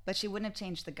 Yeah. But she wouldn't have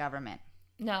changed the government.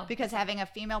 No. Because having a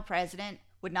female president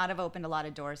would not have opened a lot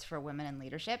of doors for women in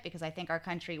leadership, because I think our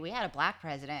country, we had a black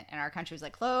president and our country was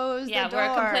like, close the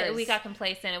doors. We got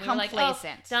complacent. And we were like, oh,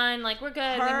 done. Like, we're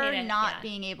good. Her not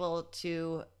being able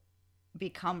to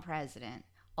become president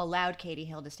allowed Katie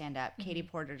Hill to stand up, Katie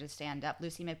Porter to stand up,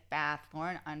 Lucy McBath,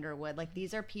 Lauren Underwood. Like,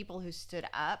 these are people who stood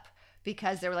up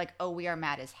because they were like, oh, we are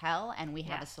mad as hell and we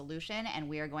have a solution and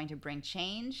we are going to bring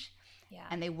change. Yeah.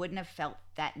 And they wouldn't have felt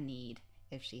that need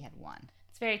if she had won.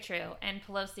 It's very true. And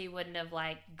Pelosi wouldn't have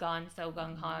gone so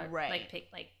gung-ho,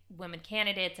 picked women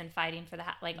candidates and fighting for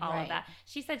all of that.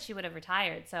 She said she would have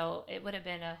retired, so it would have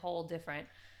been a whole different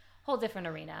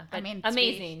arena. But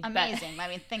amazing. I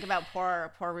mean, think about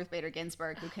poor Ruth Bader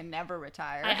Ginsburg, who can never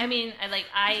retire.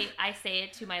 I say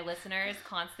it to my listeners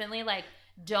constantly, like,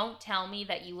 don't tell me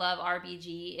that you love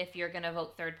RBG if you're going to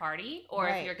vote third party, or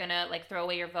if you're going to throw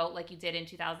away your vote like you did in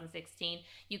 2016.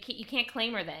 You can't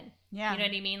claim her then. Yeah. You know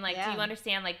what I mean? Do you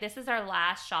understand? This is our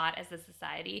last shot as a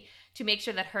society to make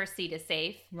sure that her seat is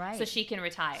safe, so she can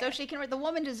retire. The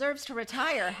woman deserves to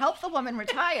retire. Help the woman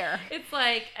retire. It's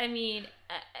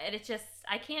it's just,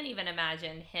 I can't even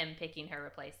imagine him picking her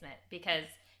replacement, because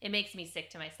it makes me sick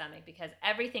to my stomach, because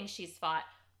everything she's fought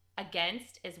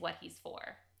against is what he's for.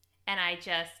 And I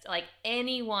just,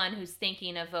 anyone who's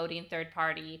thinking of voting third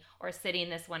party or sitting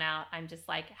this one out, I'm just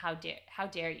like, how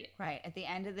dare you? Right. At the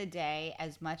end of the day,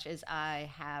 as much as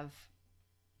I have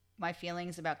my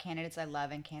feelings about candidates I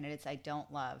love and candidates I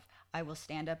don't love, I will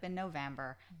stand up in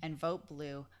November and vote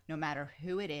blue no matter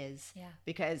who it is,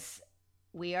 because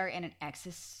we are in an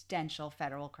existential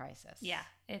federal crisis. Yeah.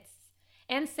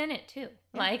 And Senate too.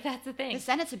 Yeah. That's the thing. The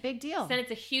Senate's a big deal.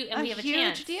 Senate's a huge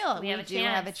deal. We have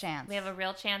a chance. We have a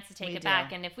real chance to take it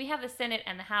back. And if we have the Senate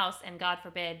and the House, and God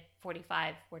forbid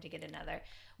 45 were to get another,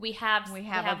 we have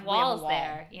walls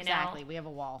there. Exactly. We have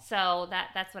a wall. So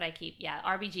that's what I keep. Yeah.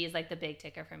 RBG is the big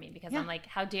ticker for me, because I'm like,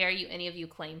 how dare you, any of you,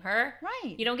 claim her?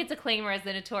 Right. You don't get to claim her as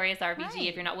the notorious RBG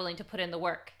if you're not willing to put in the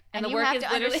work. And the work have to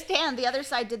understand the other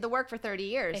side did the work for 30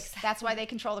 years. Exactly. That's why they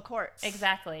control the courts.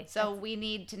 Exactly. So we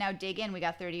need to now dig in. We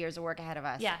got 30 years of work ahead of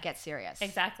us. Yeah. Get serious.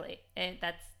 Exactly.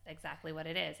 That's exactly what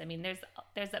it is. I mean,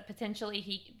 there's a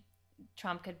potentially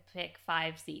Trump could pick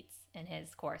 5 seats in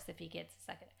his course if he gets a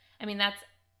second. I mean,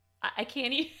 I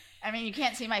can't even. I mean, you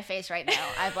can't see my face right now.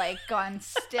 I've gone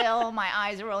still. My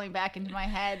eyes are rolling back into my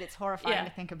head. It's horrifying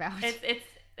to think about.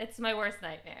 It's my worst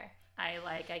nightmare.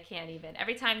 I can't even.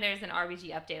 Every time there's an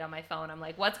RBG update on my phone, I'm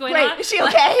like, what's going on? Is she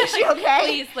okay? Is she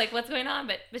okay? Please, what's going on?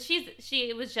 But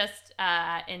she was just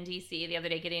in DC the other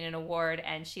day getting an award,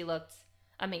 and she looked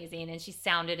amazing, and she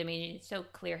sounded amazing, so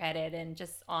clear-headed and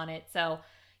just on it. So,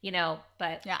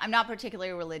 but yeah, I'm not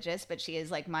particularly religious, but she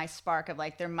is my spark of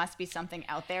there must be something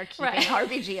out there keeping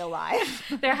RBG alive.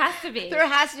 There has to be. There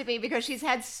has to be, because she's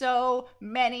had so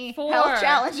many health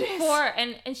challenges.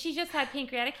 And she just had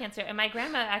pancreatic cancer, and my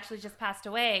grandma actually just passed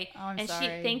away. Oh, I'm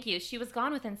sorry. Thank you. She was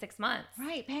gone within 6 months.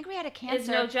 Right, pancreatic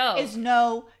cancer is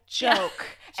no joke.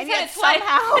 Yeah. And yet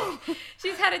somehow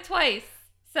she's had it twice.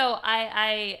 So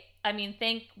I mean,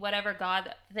 thank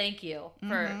you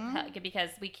for because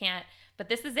we can't. But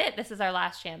this is it. This is our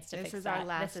last chance to fix that. This is our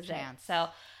last chance. So,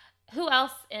 who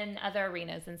else in other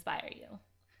arenas inspire you?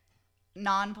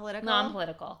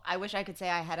 Non-political. I wish I could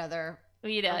say I had other.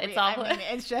 It's all. I mean,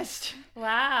 it's just.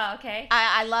 Wow. Okay.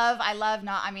 I love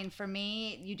not. I mean, for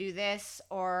me, you do this,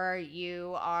 or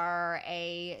you are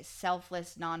a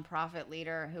selfless nonprofit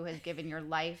leader who has given your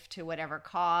life to whatever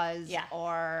cause. Yeah.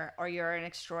 Or you're an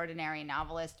extraordinary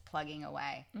novelist plugging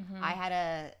away. Mm-hmm. I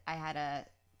had a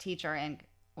teacher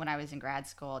when I was in grad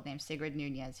school named Sigrid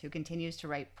Nunez, who continues to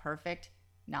write perfect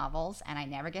novels, and I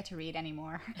never get to read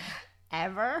anymore,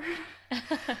 ever.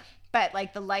 But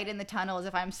the light in the tunnel is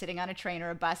if I'm sitting on a train or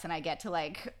a bus and I get to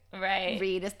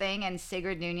read a thing. And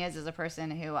Sigrid Nunez is a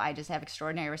person who I just have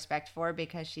extraordinary respect for,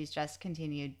 because she's just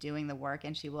continued doing the work,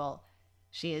 and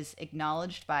she is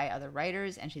acknowledged by other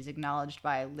writers, and she's acknowledged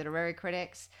by literary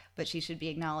critics, but she should be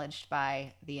acknowledged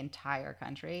by the entire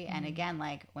country. Mm-hmm. And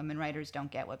again, women writers don't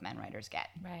get what men writers get.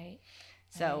 Right.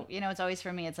 So, it's always,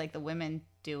 for me, it's the women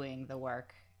doing the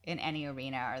work in any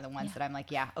arena are the ones that I'm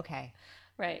okay.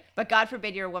 Right. But God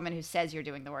forbid you're a woman who says you're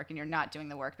doing the work and you're not doing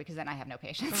the work, because then I have no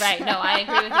patience. Right. No, I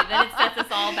agree with you. Then it sets us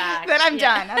all back. Then I'm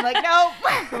done. I'm nope.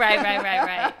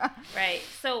 Right. Right.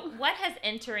 So what has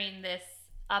entering this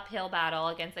uphill battle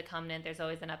against incumbent. There's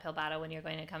always an uphill battle when you're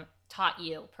going to come. Taught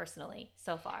you personally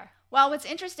so far? Well, what's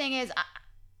interesting is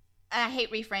I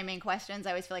hate reframing questions.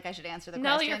 I always feel like I should answer the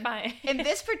question. No, you're fine. In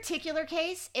this particular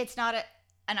case, it's not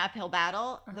an uphill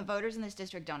battle. The voters in this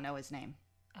district don't know his name.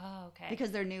 Oh, okay.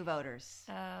 Because they're new voters.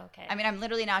 Oh, okay. I mean, I'm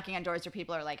literally knocking on doors where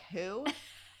people are like, who?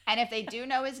 And if they do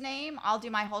know his name, I'll do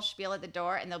my whole spiel at the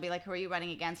door, and they'll be like, who are you running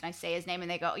against? And I say his name, and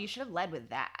they go, oh, you should have led with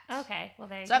that. Okay, well,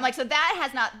 there you go. So I'm like, so that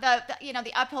has not,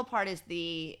 the uphill part is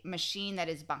the machine that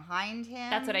is behind him.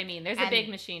 That's what I mean. There's a big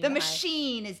machine The behind.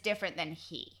 machine is different than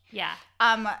he. Yeah.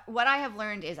 What I have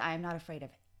learned is I am not afraid of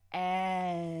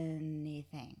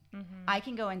anything. Mm-hmm. I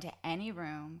can go into any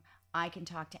room. I can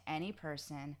talk to any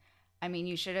person. I mean,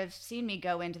 you should have seen me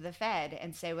go into the Fed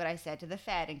and say what I said to the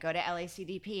Fed, and go to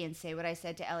LACDP and say what I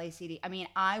said to LACD. I mean,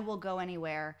 I will go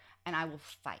anywhere and I will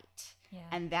fight. Yeah.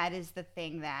 And that is the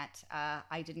thing that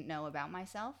I didn't know about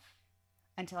myself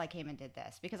until I came and did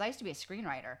this, because I used to be a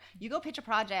screenwriter. You go pitch a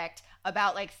project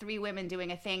about like 3 women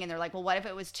doing a thing, and they're like, well, what if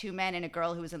it was 2 men and a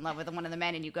girl who was in love with one of the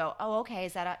men? And you go, oh, okay,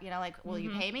 is that, will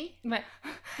you pay me? Right.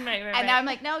 And now I'm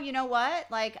like, no, you know what?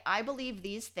 Like, I believe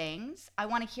these things. I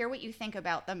want to hear what you think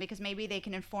about them, because maybe they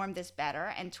can inform this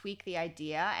better and tweak the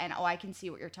idea. And, I can see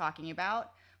what you're talking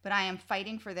about. But I am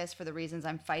fighting for this for the reasons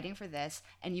I'm fighting for this.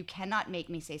 And you cannot make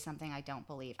me say something I don't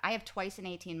believe. I have twice in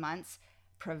 18 months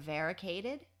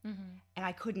prevaricated, and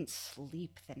I couldn't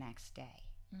sleep the next day.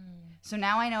 So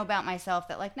now I know about myself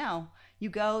that, like, no, you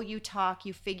go, you talk,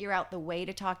 you figure out the way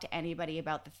to talk to anybody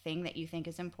about the thing that you think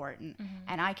is important.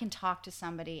 And I can talk to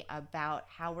somebody about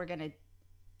how we're going to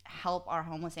help our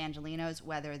homeless Angelenos,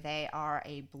 whether they are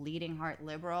a bleeding heart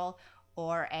liberal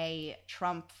or a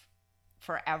Trump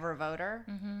forever voter,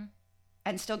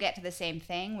 and still get to the same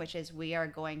thing, which is we are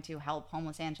going to help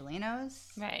homeless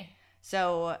Angelenos. Right.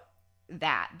 So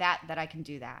that I can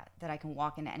do that I can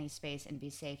walk into any space and be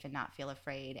safe and not feel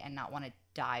afraid and not want to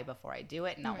die before I do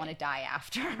it and not want to die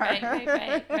after. Right.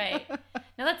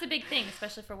 Now that's a big thing,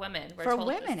 especially for women. We're told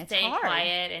women, to it's stay hard.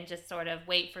 Quiet and just sort of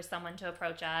wait for someone to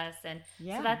approach us, and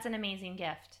so that's an amazing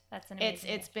gift.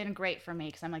 It's been great for me,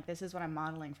 because I'm like, this is what I'm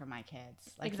modeling for my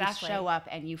kids. Like, exactly. You show up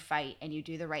and you fight and you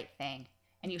do the right thing,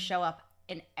 and you show up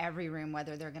in every room,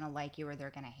 whether they're gonna like you or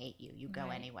they're gonna hate you. You go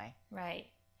anyway. Right.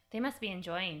 They must be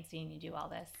enjoying seeing you do all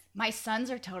this. My sons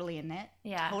are totally in it.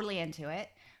 Yeah. Totally into it.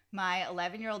 My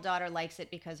 11-year-old daughter likes it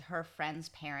because her friends'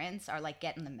 parents are like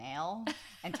getting the mail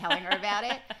and telling her about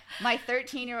it. My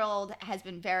 13-year-old has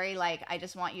been very like, I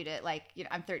just want you to, like,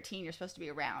 I'm 13, you're supposed to be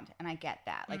around. And I get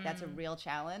that. Like, that's a real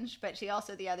challenge. But she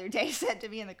also the other day said to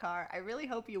me in the car, I really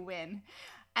hope you win.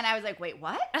 And I was like, wait,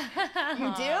 what?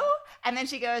 You do? And then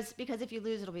she goes, because if you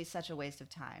lose, it'll be such a waste of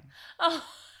time. Oh.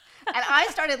 And I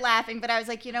started laughing, but I was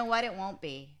like, you know what? It won't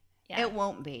be. Yeah. It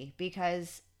won't be,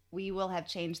 because we will have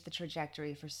changed the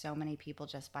trajectory for so many people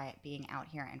just by being out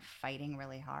here and fighting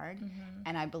really hard.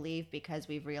 And I believe because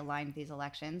we've realigned these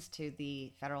elections to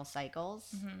the federal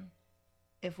cycles,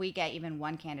 if we get even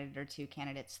one candidate or 2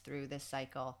 candidates through this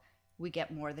cycle, we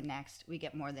get more the next, we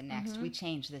get more the next. We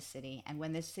change this city. And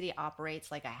when this city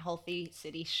operates like a healthy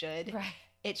city should,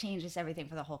 it changes everything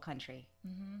for the whole country.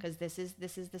 Because this is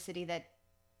the city that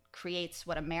creates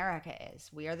what America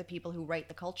is. We are the people who write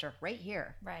the culture right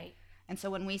here. Right. And so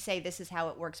when we say this is how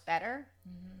it works better,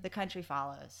 the country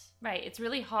follows. Right. It's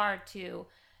really hard to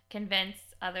convince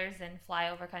others in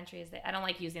flyover countries that, I don't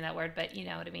like using that word, but you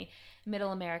know what I mean,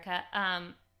 middle America,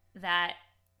 that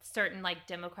certain like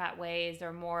Democrat ways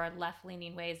or more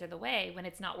left-leaning ways are the way when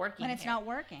it's not working. When it's not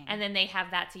working. And then they have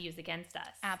that to use against us.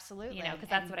 Absolutely. You know, because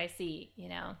that's what I see, you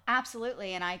know.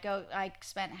 Absolutely. And I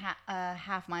spent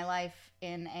half my life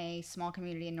in a small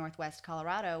community in Northwest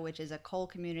Colorado, which is a coal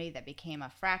community that became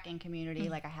a fracking community.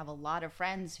 Like, I have a lot of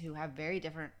friends who have very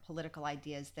different political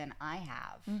ideas than I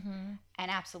have. And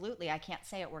absolutely, I can't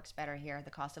say it works better here. The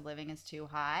cost of living is too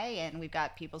high, and we've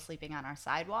got people sleeping on our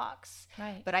sidewalks.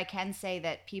 Right. But I can say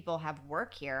that people have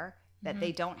work here that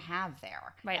they don't have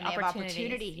there. Right. And they have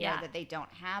opportunity here that they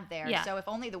don't have there. Yeah. So if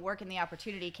only the work and the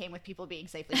opportunity came with people being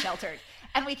safely sheltered,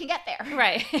 and we can get there.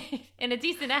 Right. In a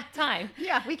decent time.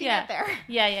 Yeah, we can get there.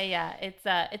 Yeah.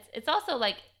 It's also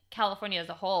like California as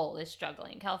a whole is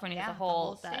struggling. California as a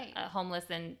whole state. Homeless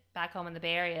and back home in the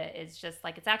Bay Area is just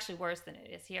like, it's actually worse than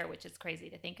it is here, which is crazy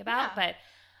to think about. Yeah.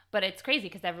 But it's crazy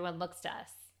because everyone looks to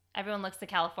us. Everyone looks to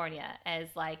California as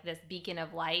like this beacon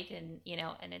of light, and you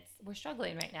know, and we're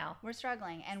struggling right now. We're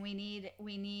struggling, and we need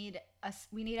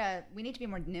to be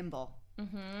more nimble.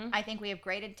 I think we have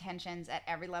great intentions at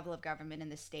every level of government in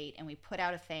the state, and we put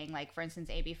out a thing like, for instance,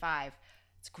 AB5.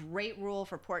 It's a great rule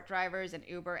for Port drivers and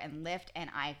Uber and Lyft, and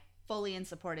I fully in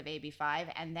support of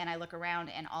AB5. And then I look around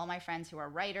and all my friends who are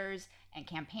writers and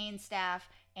campaign staff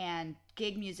and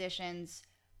gig musicians,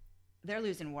 they're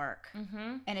losing work.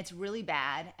 And it's really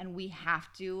bad. And we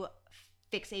have to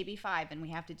fix AB5, and we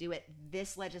have to do it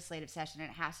this legislative session, and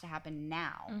it has to happen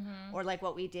now. Or like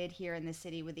what we did here in the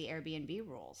city with the Airbnb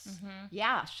rules.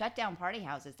 Yeah, shut down party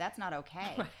houses. That's not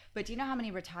okay. Right. But do you know how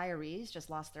many retirees just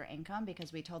lost their income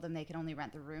because we told them they could only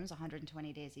rent the rooms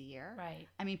 120 days a year? Right.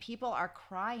 I mean, people are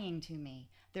crying to me.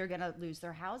 They're going to lose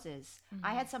their houses.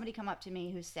 I had somebody come up to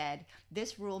me who said,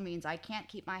 this rule means I can't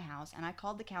keep my house. And I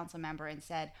called the council member and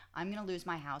said, I'm going to lose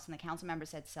my house. And the council member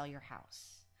said, sell your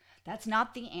house. That's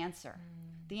not the answer.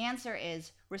 The answer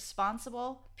is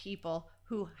responsible people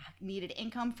who needed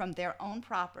income from their own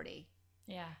property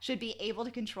should be able to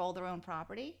control their own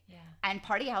property. And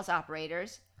party house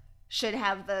operators should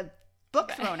have the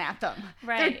book thrown at them.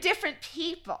 They're different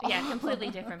people. Yeah, completely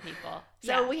different people.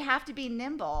 So we have to be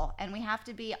nimble, and we have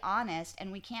to be honest,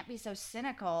 and we can't be so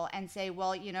cynical and say,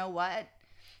 well, you know what?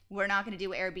 We're not going to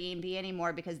do Airbnb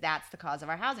anymore because that's the cause of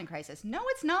our housing crisis. No,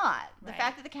 it's not. The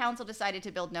fact that the council decided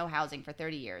to build no housing for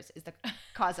 30 years is the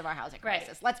cause of our housing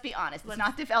crisis. Let's be honest. It's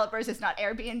not developers. It's not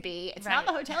Airbnb. It's not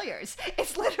the hoteliers.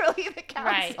 It's literally the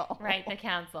council. Right. The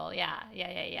council. Yeah.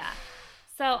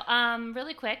 So,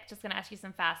 really quick, just going to ask you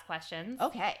some fast questions.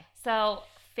 Okay. So,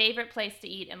 favorite place to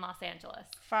eat in Los Angeles?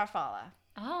 Farfalla.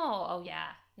 Oh,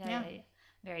 yeah.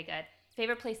 Very good.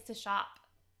 Favorite place to shop?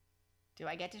 Do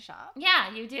I get to shop?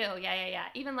 Yeah, you do. Yeah.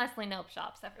 Even Leslie Knope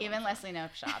shops. Leslie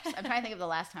Knope shops. I'm trying to think of the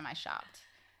last time I shopped.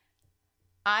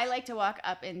 I like to walk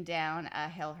up and down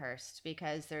Hillhurst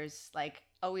because there's like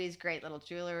always great little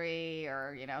jewelry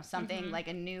or, you know, something like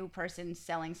a new person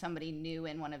selling somebody new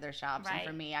in one of their shops. And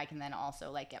for me, I can then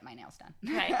also like get my nails done.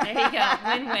 Right. There you go.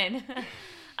 Win-win.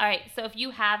 All right. So if you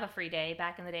have a free day,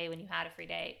 back in the day when you had a free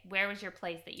day, where was your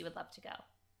place that you would love to go?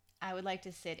 I would like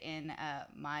to sit in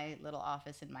my little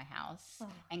office in my house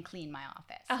and clean my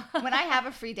office. When I have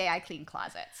a free day, I clean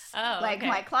closets.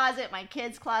 My closet, my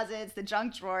kids' closets, the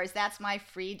junk drawers. That's my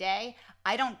free day.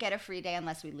 I don't get a free day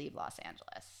unless we leave Los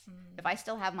Angeles. If I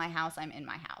still have my house, I'm in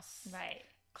my house. Right.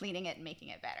 Cleaning it and making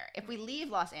it better. If we leave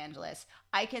Los Angeles,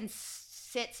 I can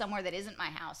sit somewhere that isn't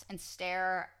my house and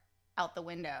stare out the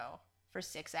window for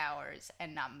 6 hours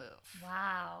and not move.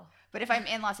 Wow. But if I'm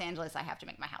in Los Angeles, I have to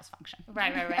make my house function.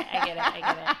 Right. I get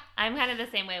it. I'm kind of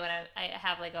the same way when I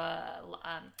have like a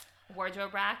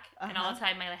wardrobe rack, and all the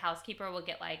time my housekeeper will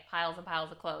get like piles and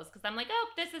piles of clothes because I'm like,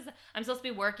 I'm supposed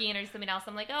to be working or something else.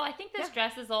 I'm like, I think this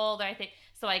dress is old, or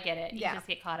so I get it. You just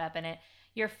get caught up in it.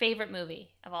 Your favorite movie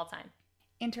of all time?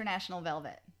 International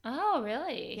Velvet. Oh,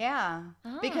 really? Yeah.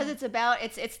 Oh. Because it's about,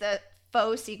 it's the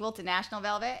faux sequel to National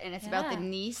Velvet, and it's about the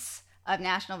niece of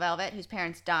National Velvet, whose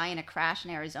parents die in a crash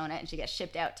in Arizona, and she gets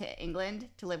shipped out to England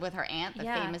to live with her aunt, the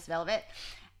famous Velvet,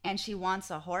 and she wants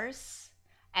a horse,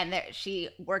 and she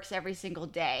works every single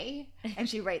day, and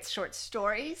she writes short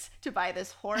stories to buy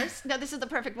this horse. No, this is the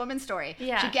perfect woman story.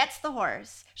 Yeah. She gets the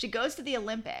horse. She goes to the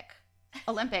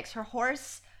Olympics. Her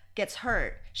horse gets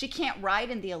hurt. She can't ride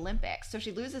in the Olympics, so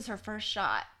she loses her first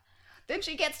shot. Then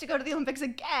she gets to go to the Olympics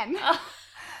again.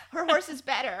 Her horse is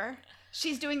better.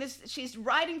 She's doing this. She's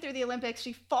riding through the Olympics.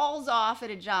 She falls off at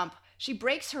a jump. She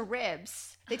breaks her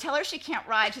ribs. They tell her she can't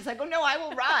ride. She's like, oh, no, I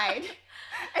will ride.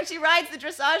 And she rides the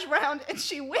dressage round, and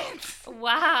she wins.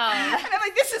 Wow. And I'm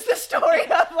like, this is the story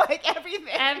of, like, everything.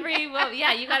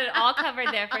 You got it all covered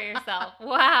there for yourself.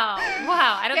 Wow.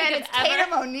 I don't think it's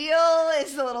Tatum O'Neal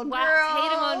is the little girl.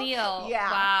 Tatum O'Neal.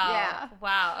 Yeah.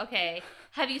 Wow. Okay.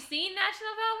 Have you seen National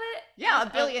Velvet? Yeah, a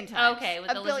billion times. Okay,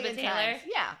 with Elizabeth Taylor?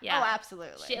 Yeah. Oh,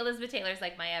 absolutely. Elizabeth Taylor's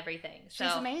like my everything. So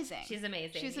she's amazing. She's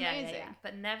amazing. Yeah.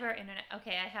 But never internet.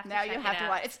 Okay, I have to now check you have it to out.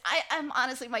 watch. I'm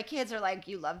honestly, my kids are like,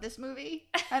 you love this movie?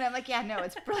 And I'm like, yeah, no,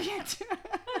 it's brilliant.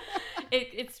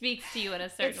 It speaks to you in a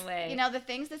certain way. You know, the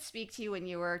things that speak to you when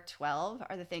you were 12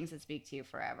 are the things that speak to you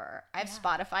forever. I have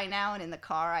Spotify now, and in the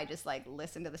car, I just like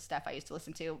listen to the stuff I used to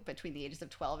listen to between the ages of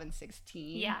 12 and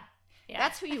 16. Yeah.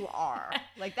 That's who you are.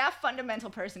 Like, that fundamental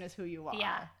person is who you are.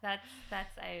 Yeah, that's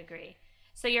I agree.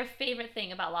 So your favorite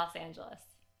thing about Los Angeles?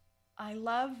 I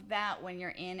love that when you're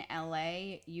in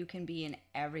LA, you can be in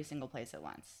every single place at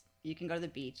once. You can go to the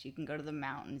beach, you can go to the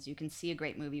mountains, you can see a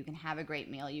great movie, you can have a great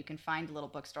meal, you can find a little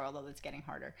bookstore, although that's getting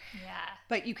harder. Yeah.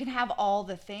 But you can have all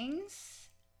the things.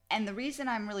 And the reason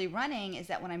I'm really running is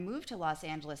that when I moved to Los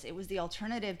Angeles, it was the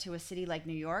alternative to a city like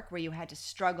New York where you had to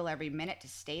struggle every minute to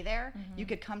stay there. Mm-hmm. You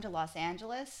could come to Los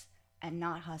Angeles and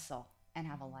not hustle and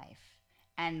have a life.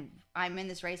 And I'm in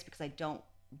this race because I don't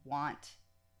want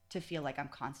to feel like I'm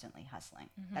constantly hustling.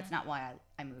 Mm-hmm. That's not why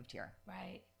I moved here.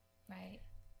 Right.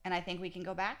 And I think we can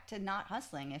go back to not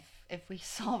hustling if we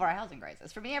solve our housing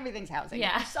crisis. For me, everything's housing.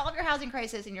 Yeah. If you solve your housing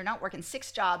crisis and you're not working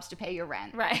 6 jobs to pay your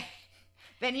rent, Right.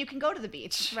 then you can go to the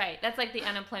beach. Right. That's like the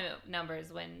unemployment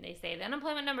numbers when they say the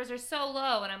unemployment numbers are so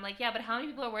low. And I'm like, yeah, but how many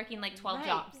people are working like 12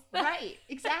 jobs? Right.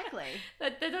 Exactly.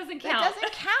 That doesn't count. That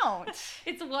doesn't count.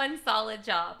 It's one solid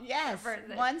job. Yes.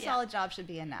 One solid job should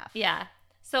be enough. Yeah.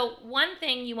 So one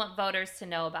thing you want voters to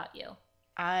know about you.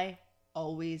 I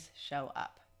always show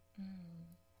up.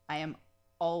 I am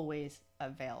always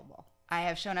available. I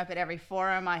have shown up at every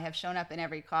forum. I have shown up in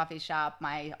every coffee shop.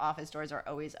 My office doors are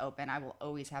always open. I will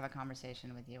always have a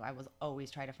conversation with you. I will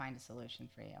always try to find a solution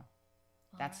for you.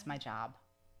 That's my job.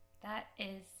 That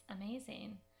is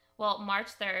amazing. Well, March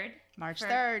 3rd. March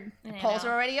 3rd. The polls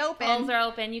are already open. Polls are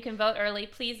open. You can vote early.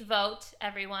 Please vote,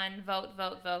 everyone. Vote,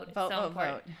 vote, vote. It's so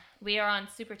important. Vote. We are on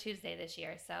Super Tuesday this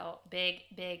year, so big,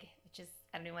 which is,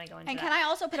 I don't even want to go into And that. can I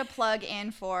also put a plug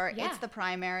in for it's the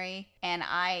primary, and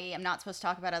I am not supposed to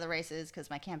talk about other races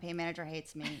because my campaign manager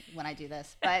hates me when I do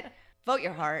this, but vote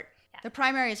your heart. Yeah. The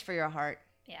primary is for your heart.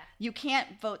 Yeah. You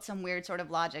can't vote some weird sort of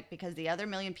logic because the other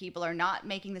million people are not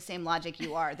making the same logic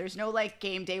you are. There's no like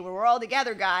game day where we're all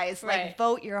together, guys. Right. Like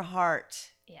vote your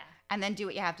heart. Yeah. And then do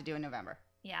what you have to do in November.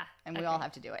 Yeah. And we all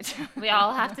have to do it. We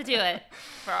all have to do it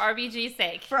for RBG's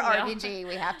sake. For RBG,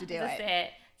 we have to do it. That's it.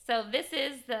 So this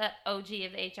is the OG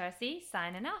of the HRC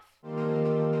signing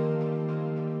off.